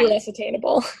line. It might be less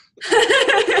attainable.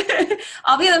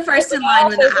 I'll be the first in line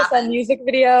when that happens. On music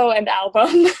video and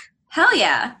album. Hell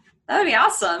yeah. That would be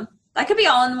awesome. That could be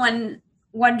all in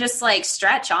one just like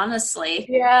stretch, honestly.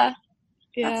 Yeah.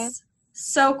 That's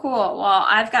so cool. Well,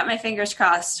 I've got my fingers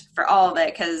crossed for all of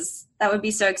it, because that would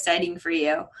be so exciting for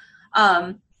you.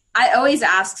 I always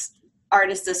ask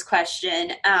artists this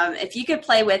question. If you could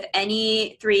play with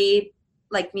any three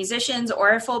like musicians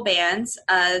or full bands,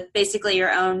 basically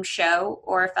your own show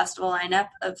or festival lineup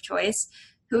of choice,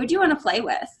 who would you want to play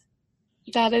with?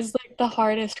 That is like the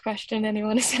hardest question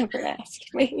anyone has ever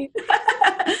asked me.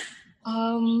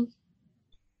 I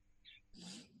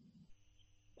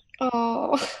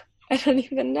don't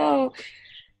even know.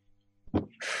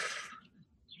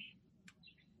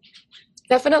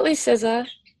 Definitely SZA.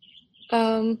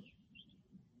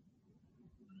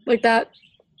 Like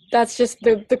that's just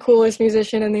the coolest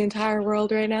musician in the entire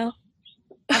world right now.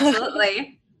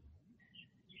 Absolutely.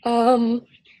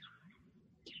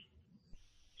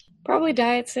 Probably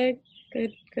Diet Sig,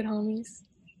 good homies.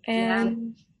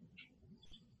 And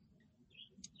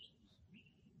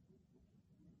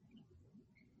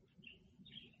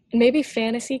maybe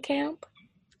Fantasy Camp.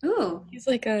 Ooh. He's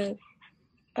like a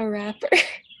rapper.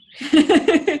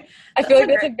 I feel like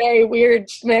that's a very weird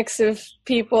mix of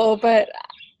people, but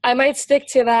I might stick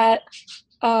to that.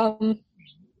 But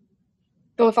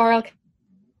if RL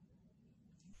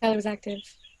Kelly was active,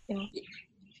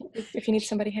 if you need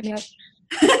somebody, hit me up.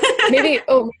 Maybe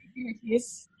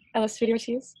Ortiz. Ellis Sweetie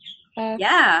Ortiz.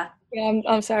 Yeah,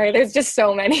 I'm sorry. There's just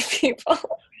so many people.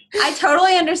 I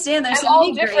totally understand. There's so all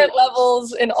many different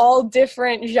levels in all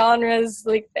different genres.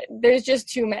 Like, there's just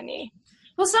too many.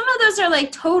 Well, some of those are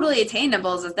like totally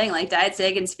attainable as a thing, like Diet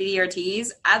Sig and Speedy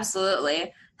Ortiz.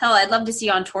 Absolutely. Hell, I'd love to see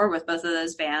you on tour with both of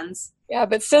those bands. Yeah,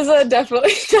 but SZA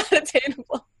definitely not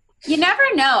attainable. You never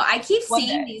know. I keep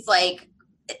seeing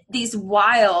these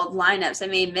wild lineups. I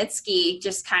mean, Mitski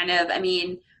just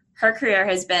her career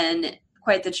has been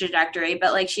quite the trajectory,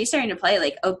 but like she's starting to play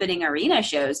like opening arena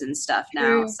shows and stuff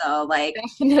now. So like,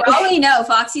 for all we know,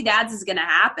 Foxy Dads is going to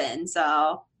happen.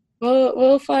 So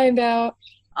we'll find out.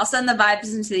 I'll send the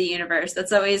vibes into the universe.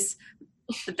 That's always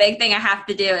the big thing I have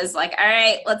to do is like, all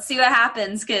right, let's see what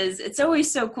happens. Cause it's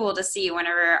always so cool to see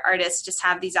whenever artists just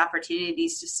have these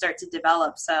opportunities to start to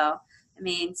develop. So, I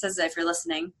mean, SZA, if you're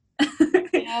listening,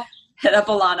 hit up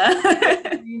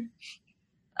Alana.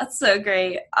 That's so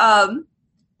great.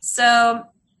 So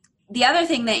the other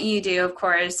thing that you do, of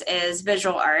course, is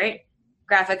visual art,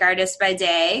 graphic artist by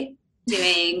day,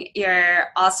 doing your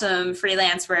awesome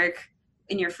freelance work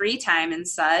in your free time and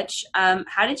such.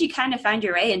 How did you kind of find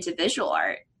your way into visual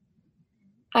art?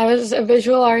 I was a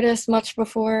visual artist much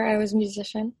before I was a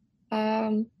musician.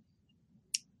 I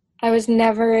I was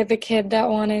never the kid that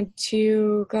wanted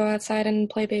to go outside and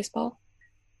play baseball.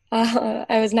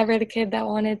 I was never the kid that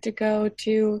wanted to go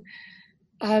to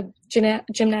a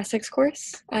gymnastics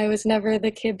course. I was never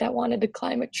the kid that wanted to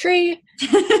climb a tree.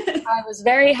 I was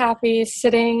very happy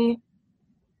sitting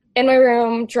in my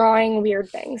room drawing weird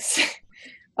things.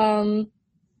 I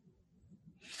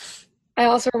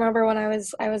also remember when I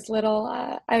was little,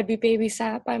 I would be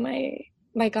babysat by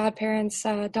my godparents'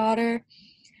 daughter.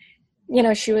 You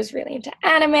know, she was really into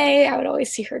anime. I would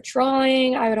always see her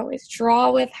drawing. I would always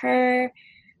draw with her.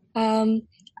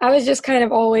 I was just kind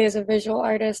of always a visual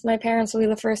artist. My parents will be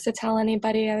the first to tell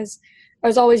anybody I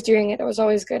was always doing it. I was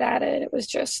always good at it. It was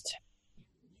just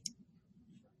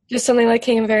something that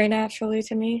came very naturally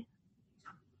to me.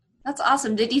 That's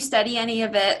awesome. Did you study any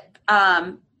of it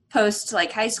post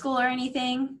like high school or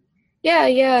anything?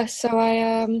 Yeah. So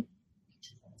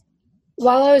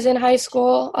while I was in high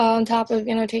school, on top of,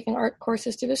 taking art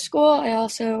courses through the school, I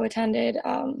also attended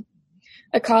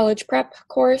a college prep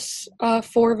course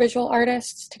for visual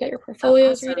artists to get your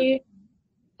portfolios ready.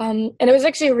 And it was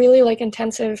actually a really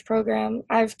intensive program.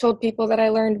 I've told people that I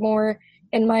learned more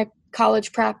in my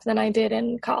college prep than I did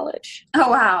in college. Oh,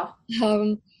 wow.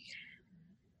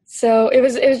 So it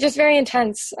was just very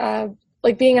intense,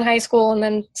 being in high school and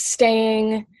then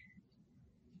staying,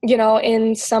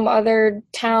 in some other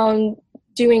town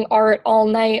doing art all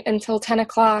night until 10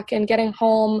 o'clock and getting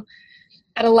home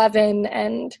at 11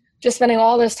 and just spending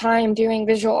all this time doing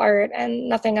visual art and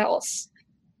nothing else.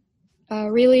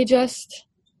 Really just,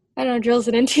 I don't know, drills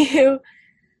it into you,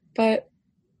 but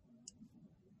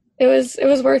it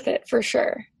was worth it for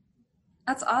sure.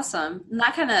 That's awesome. And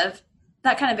that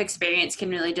kind of experience can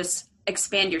really just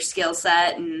expand your skill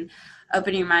set and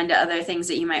open your mind to other things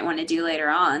that you might want to do later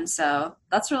on. So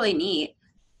that's really neat.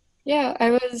 Yeah,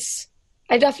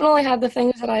 I definitely had the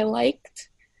things that I liked.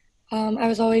 I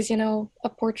was always, a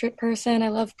portrait person. I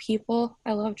love people.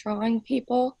 I love drawing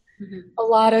people. Mm-hmm. A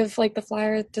lot of the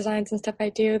flyer designs and stuff I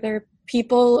do, they're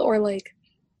people or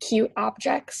cute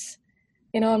objects.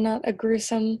 I'm not a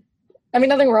gruesome,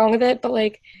 nothing wrong with it, but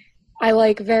I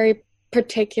like very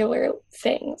particular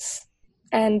things.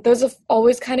 And those have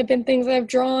always kind of been things I've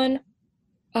drawn.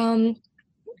 But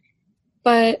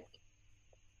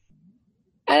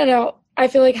I don't know. I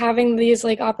feel like having these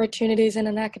opportunities in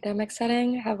an academic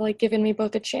setting have given me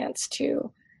both a chance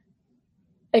to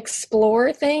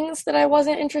explore things that I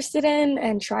wasn't interested in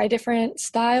and try different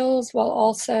styles while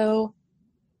also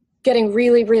getting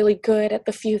really, really good at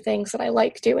the few things that I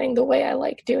like doing the way I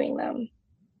like doing them.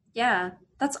 Yeah,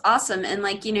 that's awesome. And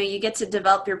you get to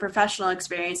develop your professional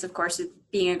experience, of course, with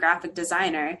being a graphic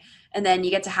designer. And then you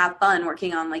get to have fun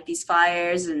working on these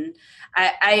flyers. And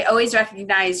I always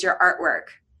recognize your artwork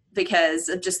because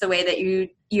of just the way that you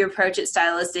approach it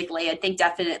stylistically. I think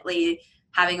definitely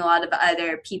having a lot of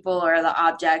other people or the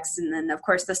objects, and then of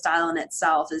course the style in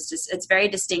itself is it's very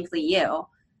distinctly you.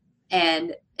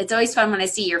 And it's always fun when I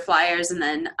see your flyers. And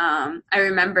then I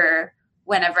remember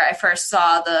whenever I first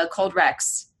saw the Cold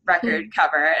Rex record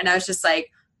cover, and I was just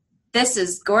like, this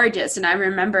is gorgeous. And I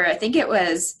remember, I think it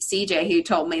was CJ who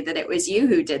told me that it was you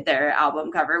who did their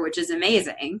album cover, which is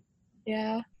amazing.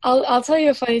 Yeah. I'll tell you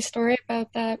a funny story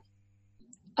about that.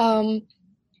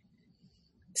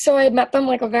 So I had met them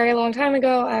a very long time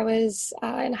ago. I was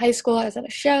in high school. I was at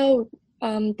a show.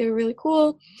 They were really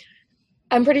cool.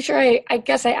 I'm pretty sure I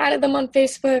guess I added them on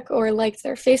Facebook or liked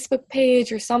their Facebook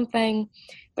page or something.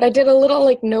 But I did a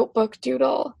little notebook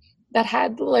doodle that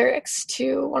had lyrics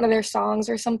to one of their songs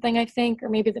or something, I think, or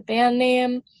maybe the band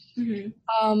name.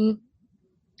 Mm-hmm.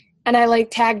 And I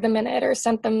tagged them in it or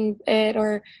sent them it,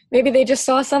 or maybe they just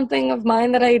saw something of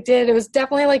mine that I did. It was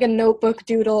definitely a notebook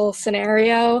doodle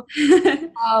scenario.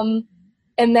 And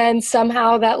then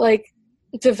somehow that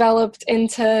developed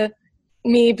into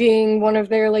me being one of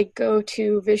their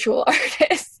go-to visual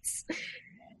artists.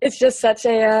 It's just such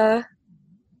a,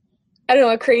 I don't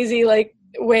know, a crazy way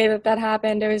that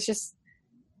happened. It was just,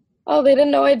 they didn't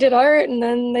know I did art, and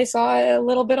then they saw a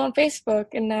little bit on Facebook,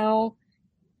 and now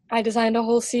I designed a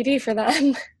whole CD for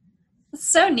them. It's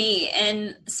so neat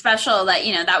and special that,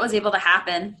 that was able to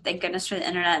happen. Thank goodness for the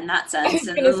internet in that sense.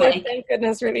 Thank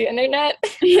goodness for the internet.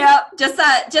 Yeah, just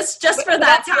for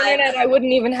that time. Internet, I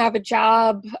wouldn't even have a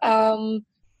job. Nobody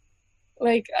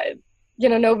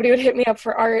would hit me up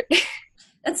for art.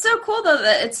 It's so cool, though,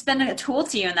 that it's been a tool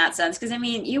to you in that sense. Because,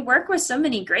 you work with so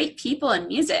many great people in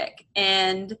music.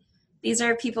 And these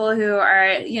are people who are,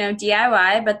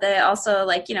 DIY, but they also,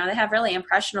 they have really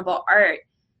impressionable art.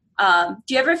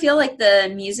 Do you ever feel like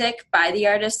the music by the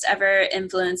artist ever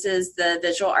influences the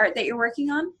visual art that you're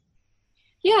working on?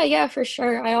 Yeah, for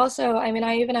sure.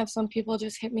 I even have some people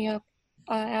just hit me up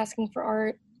asking for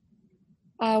art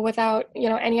without, you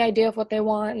know, any idea of what they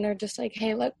want, and they're just like,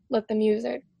 hey, let the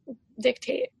music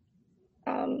dictate.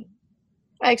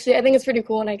 I think it's pretty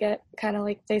cool when I get kind of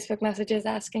like Facebook messages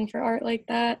asking for art like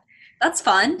that. That's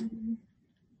fun.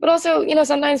 But also, you know,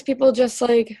 sometimes people just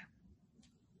like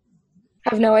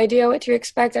have no idea what to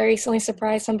expect. I recently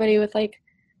surprised somebody with like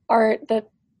art that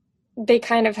they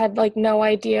kind of had like no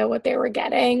idea what they were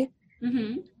getting.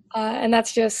 Mm-hmm. And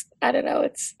that's just, I don't know,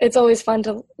 it's always fun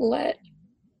to let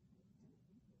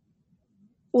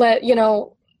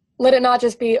it not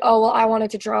just be, oh, well, I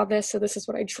wanted to draw this, so this is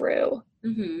what I drew.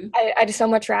 Mm-hmm. I'd so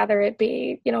much rather it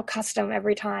be, you know, custom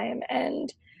every time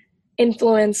and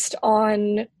influenced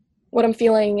on what I'm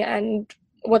feeling and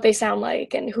what they sound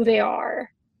like and who they are.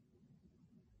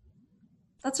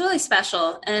 That's really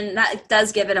special, and that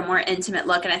does give it a more intimate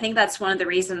look, and I think that's one of the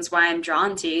reasons why I'm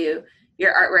drawn to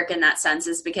your artwork in that sense,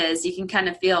 is because you can kind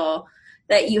of feel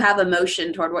that you have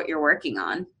emotion toward what you're working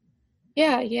on.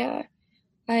 Yeah.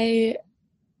 I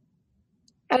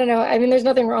don't know. I mean, there's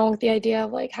nothing wrong with the idea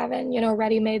of like having, you know,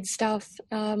 ready-made stuff.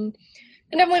 And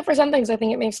definitely for some things, I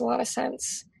think it makes a lot of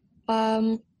sense.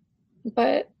 But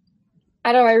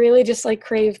I don't know, I really just like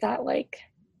crave that like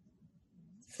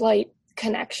slight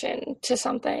connection to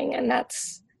something. And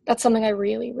that's something I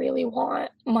really, really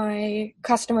want my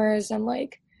customers and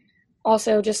like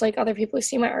also just like other people who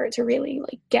see my art to really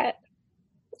like get,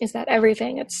 is that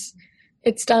everything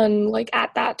it's done like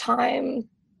at that time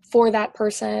for that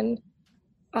person,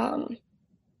 in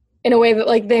a way that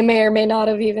like they may or may not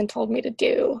have even told me to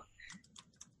do.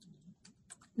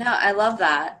 No, I love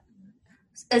that.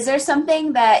 Is there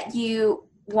something that you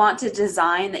want to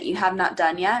design that you have not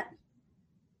done yet?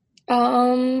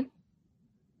 I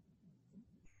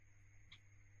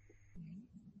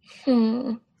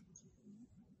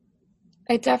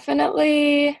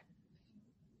definitely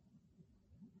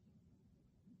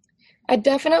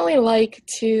like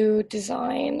to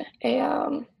design a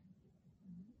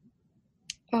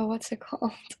oh, what's it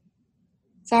called?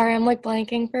 Sorry, I'm like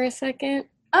blanking for a second.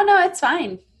 Oh no, it's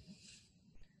fine.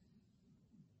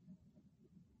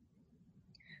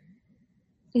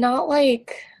 Not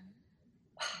like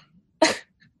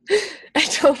I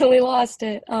totally lost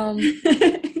it.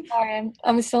 Sorry,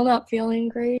 I'm still not feeling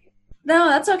great. No,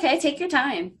 that's okay. Take your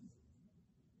time.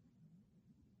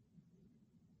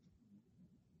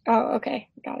 Oh, okay,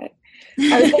 got it.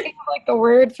 I was thinking of like the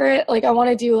word for it. Like I want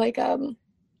to do like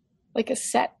a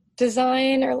set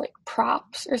design or like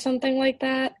props or something like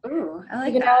that. Ooh, I like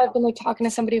Even that. now I've been like talking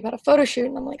to somebody about a photo shoot,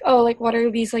 and I'm like, oh, like what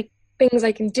are these like things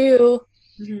I can do?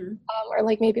 Mm-hmm. Or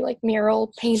like maybe like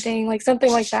mural painting, like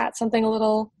something like that, something a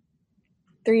little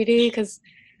 3D, because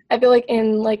I feel like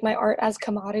in like my art as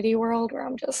commodity world where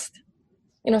I'm just,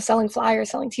 you know, selling flyers,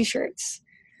 selling t-shirts.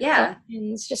 Yeah.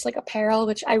 And it's just like apparel,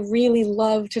 which I really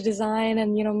love to design,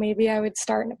 and you know, maybe I would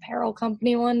start an apparel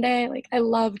company one day. Like I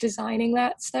love designing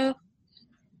that stuff.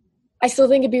 I still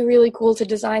think it'd be really cool to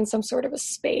design some sort of a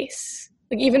space,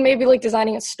 like even maybe like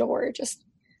designing a store, just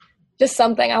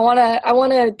something. I want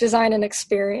to design an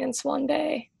experience one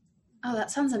day. Oh,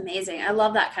 that sounds amazing. I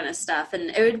love that kind of stuff.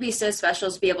 And it would be so special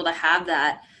to be able to have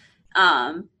that.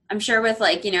 I'm sure with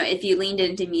like, you know, if you leaned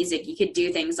into music, you could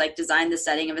do things like design the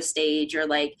setting of a stage or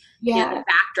like, you know, the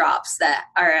backdrops that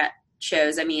are at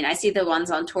shows. I mean, I see the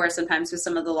ones on tour sometimes with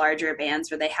some of the larger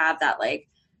bands where they have that like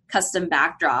custom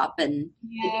backdrop, and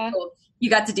you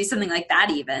got to do something like that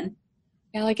even.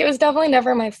 Yeah, like it was definitely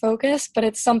never my focus, but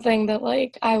it's something that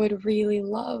like I would really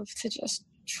love to just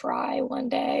try one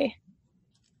day.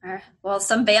 Well,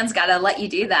 some bands got to let you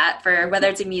do that for whether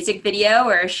it's a music video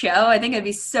or a show. I think it'd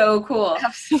be so cool.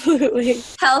 Absolutely.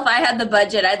 Hell, if I had the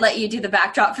budget, I'd let you do the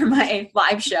backdrop for my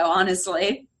live show,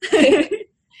 honestly.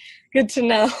 Good to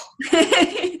know.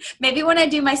 Maybe when I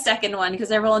do my second one, because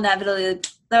there'll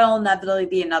inevitably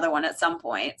be another one at some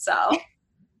point. So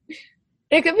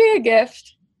it could be a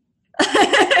gift.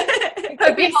 It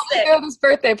could be this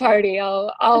birthday party. I'll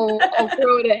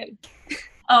throw it in.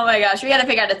 Oh my gosh, we got to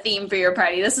figure out a theme for your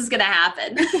party. This is going to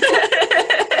happen.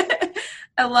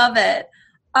 I love it.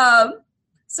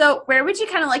 So where would you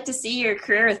kind of like to see your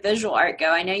career with visual art go?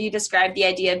 I know you described the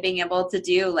idea of being able to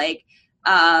do like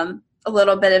a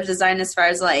little bit of design as far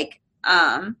as like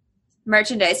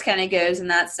merchandise kind of goes in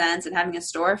that sense, and having a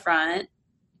storefront.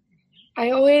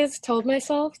 I always told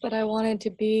myself that I wanted to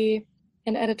be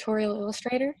an editorial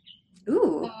illustrator.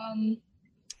 Ooh.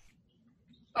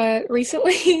 But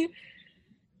recently,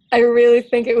 I really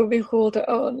think it would be cool to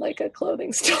own like a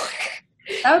clothing store.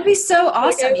 That would be so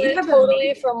awesome. Like,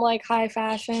 totally from like high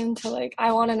fashion to like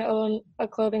I want to own a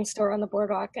clothing store on the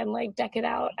boardwalk and like deck it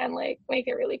out and like make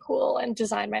it really cool and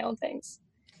design my own things.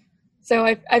 So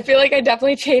I feel like I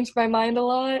definitely changed my mind a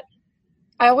lot.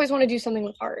 I always want to do something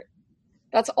with art.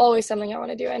 That's always something I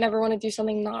want to do. I never want to do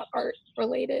something not art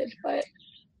related, but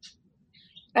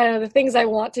I don't know, the things I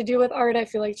want to do with art, I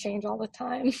feel like change all the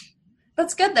time.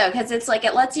 That's good though, because it's like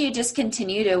it lets you just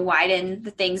continue to widen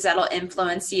the things that'll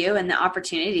influence you and the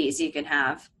opportunities you can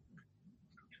have.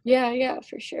 Yeah,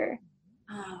 for sure.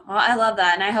 Oh, well, I love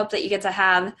that. And I hope that you get to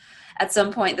have at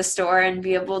some point the store and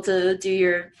be able to do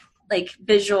your like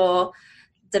visual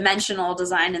dimensional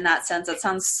design in that sense. That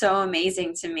sounds so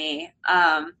amazing to me.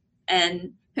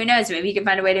 And who knows, maybe you can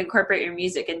find a way to incorporate your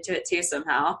music into it too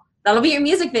somehow. That'll be your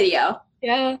music video.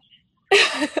 Yeah.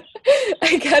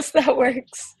 I guess that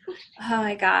works. Oh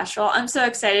my gosh. Well, I'm so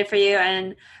excited for you.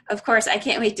 And of course, I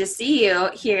can't wait to see you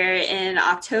here in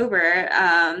October.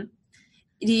 Are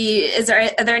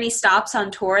there any stops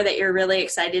on tour that you're really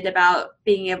excited about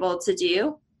being able to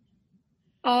do?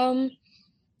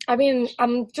 I mean,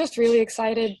 I'm just really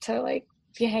excited to like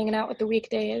be hanging out with the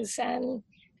Weekdays and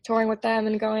touring with them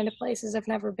and going to places I've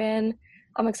never been.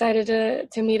 I'm excited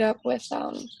to meet up with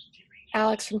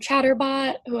Alex from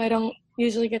Chatterbot, who I don't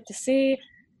usually get to see.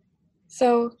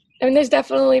 So, I mean, there's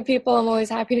definitely people I'm always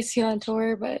happy to see on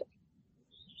tour, but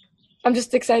I'm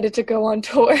just excited to go on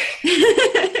tour.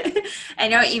 I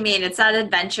know what you mean. It's that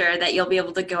adventure that you'll be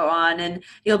able to go on and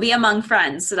you'll be among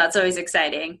friends. So that's always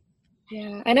exciting.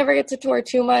 Yeah, I never get to tour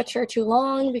too much or too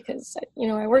long because,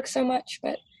 I work so much,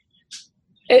 but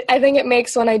I think it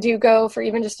makes when I do go for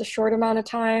even just a short amount of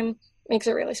time, makes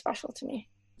it really special to me.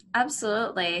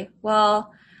 Absolutely.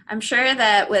 Well, I'm sure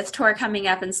that with tour coming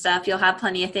up and stuff, you'll have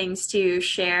plenty of things to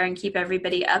share and keep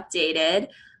everybody updated.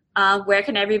 Where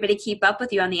can everybody keep up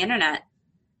with you on the internet?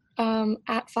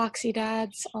 At Foxy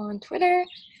Dads on Twitter,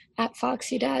 at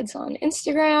Foxy Dads on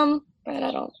Instagram, but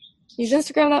I don't use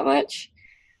Instagram that much.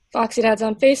 Foxy Dads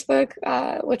on Facebook,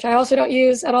 which I also don't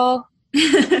use at all.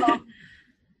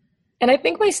 And I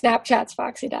think my Snapchat's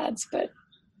Foxy Dads, but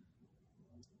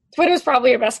Twitter's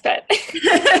probably your best bet.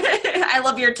 I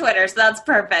love your Twitter, so that's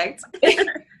perfect.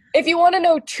 If you want to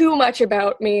know too much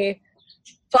about me,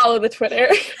 follow the Twitter.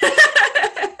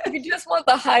 If you just want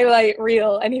the highlight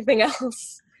reel, anything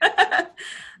else.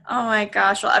 Oh my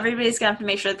gosh. Well, everybody's going to have to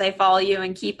make sure that they follow you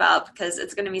and keep up because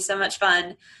it's going to be so much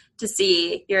fun to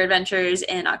see your adventures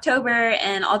in October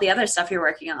and all the other stuff you're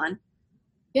working on.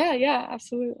 Yeah,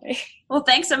 absolutely. Well,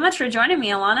 thanks so much for joining me,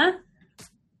 Alana.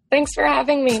 Thanks for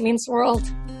having me. It means the world.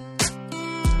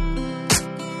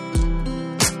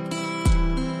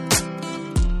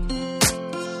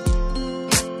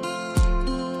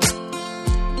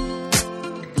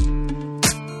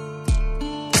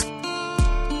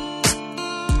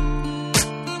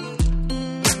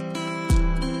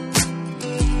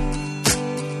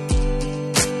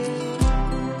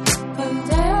 One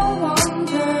day I'll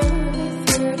wander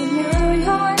through the New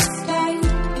York State,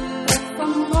 but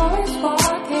from always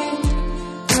walking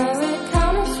where it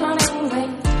counts running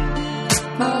late.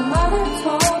 My mother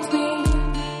told me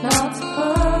not to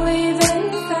believe in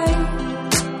fate.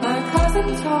 My cousin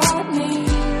taught me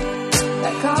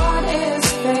that God is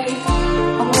fake.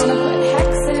 I wanna put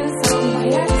hexes on my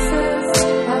exes.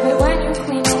 Love it when you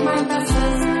clean all my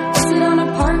messes. I'll sit on a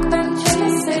park bench in the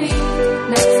city.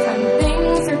 Next time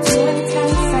things are too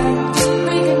intense and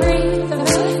we can read the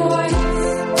village voice.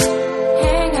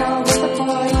 Hang out with the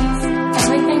boys.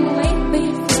 Everything lately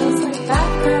feels like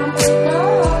background noise.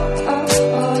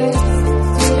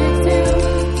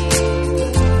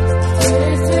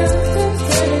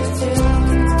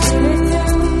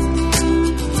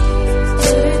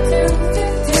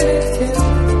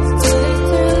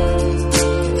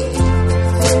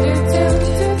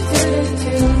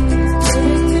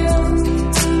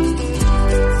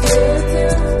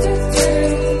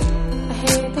 I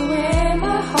hate the way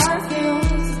my heart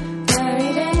feels,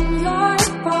 buried in your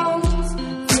bones.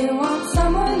 If you want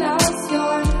someone else,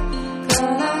 you're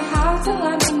gonna have to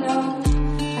let me know.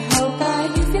 I hope that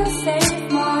you feel safe.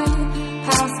 My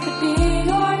past could be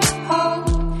your home.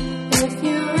 If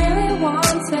you really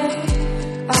want it,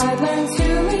 I'd learn to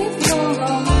leave you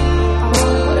alone. I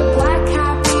wanna put a black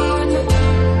cap on.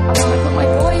 I wanna put my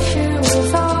boy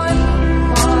shoes on.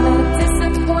 Wanna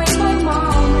disappoint my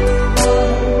mom.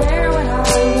 Wanna wear what I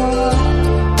want.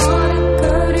 Wanna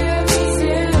go to me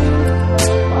soon.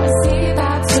 Wanna see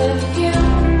that's with you.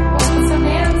 Want some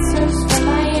answers from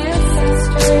my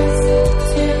ancestors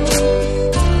too.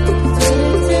 Do do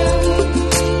do do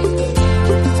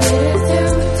do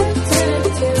do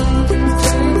do do do.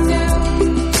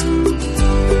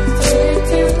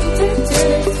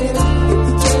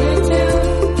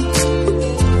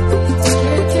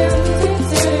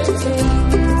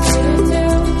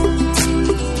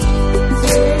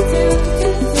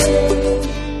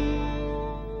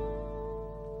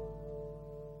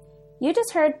 You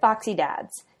just heard Foxy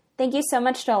Dads. Thank you so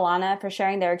much to Alana for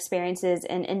sharing their experiences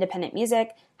in independent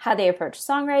music, how they approach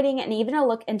songwriting, and even a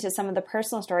look into some of the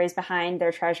personal stories behind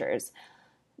their treasures.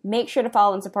 Make sure to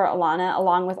follow and support Alana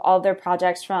along with all of their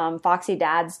projects from Foxy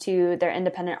Dads to their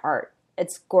independent art.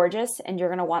 It's gorgeous, and you're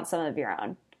going to want some of your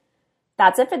own.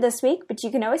 That's it for this week, but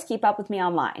you can always keep up with me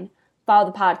online.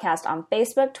 Follow the podcast on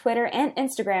Facebook, Twitter, and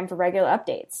Instagram for regular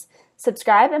updates.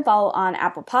 Subscribe and follow on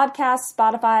Apple Podcasts,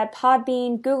 Spotify,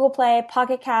 Podbean, Google Play,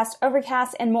 Pocket Cast,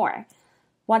 Overcast, and more.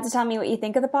 Want to tell me what you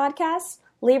think of the podcast?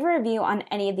 Leave a review on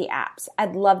any of the apps.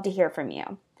 I'd love to hear from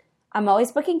you. I'm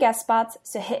always booking guest spots,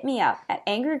 so hit me up at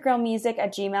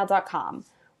angrygirlmusic@gmail.com.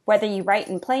 Whether you write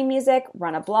and play music,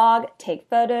 run a blog, take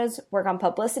photos, work on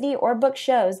publicity, or book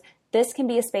shows, this can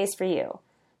be a space for you.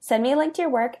 Send me a link to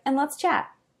your work and let's chat.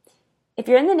 If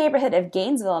you're in the neighborhood of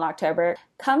Gainesville in October,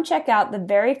 come check out the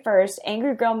very first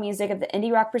Angry Girl Music of the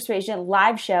Indie Rock Persuasion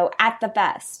live show at the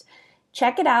Fest.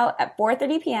 Check it out at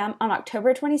 4:30 p.m. on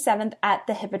October 27th at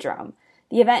the Hippodrome.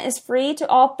 The event is free to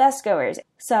all Fest goers,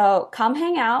 so come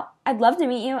hang out. I'd love to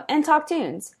meet you and talk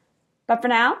tunes. But for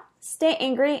now, stay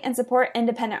angry and support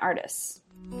independent artists.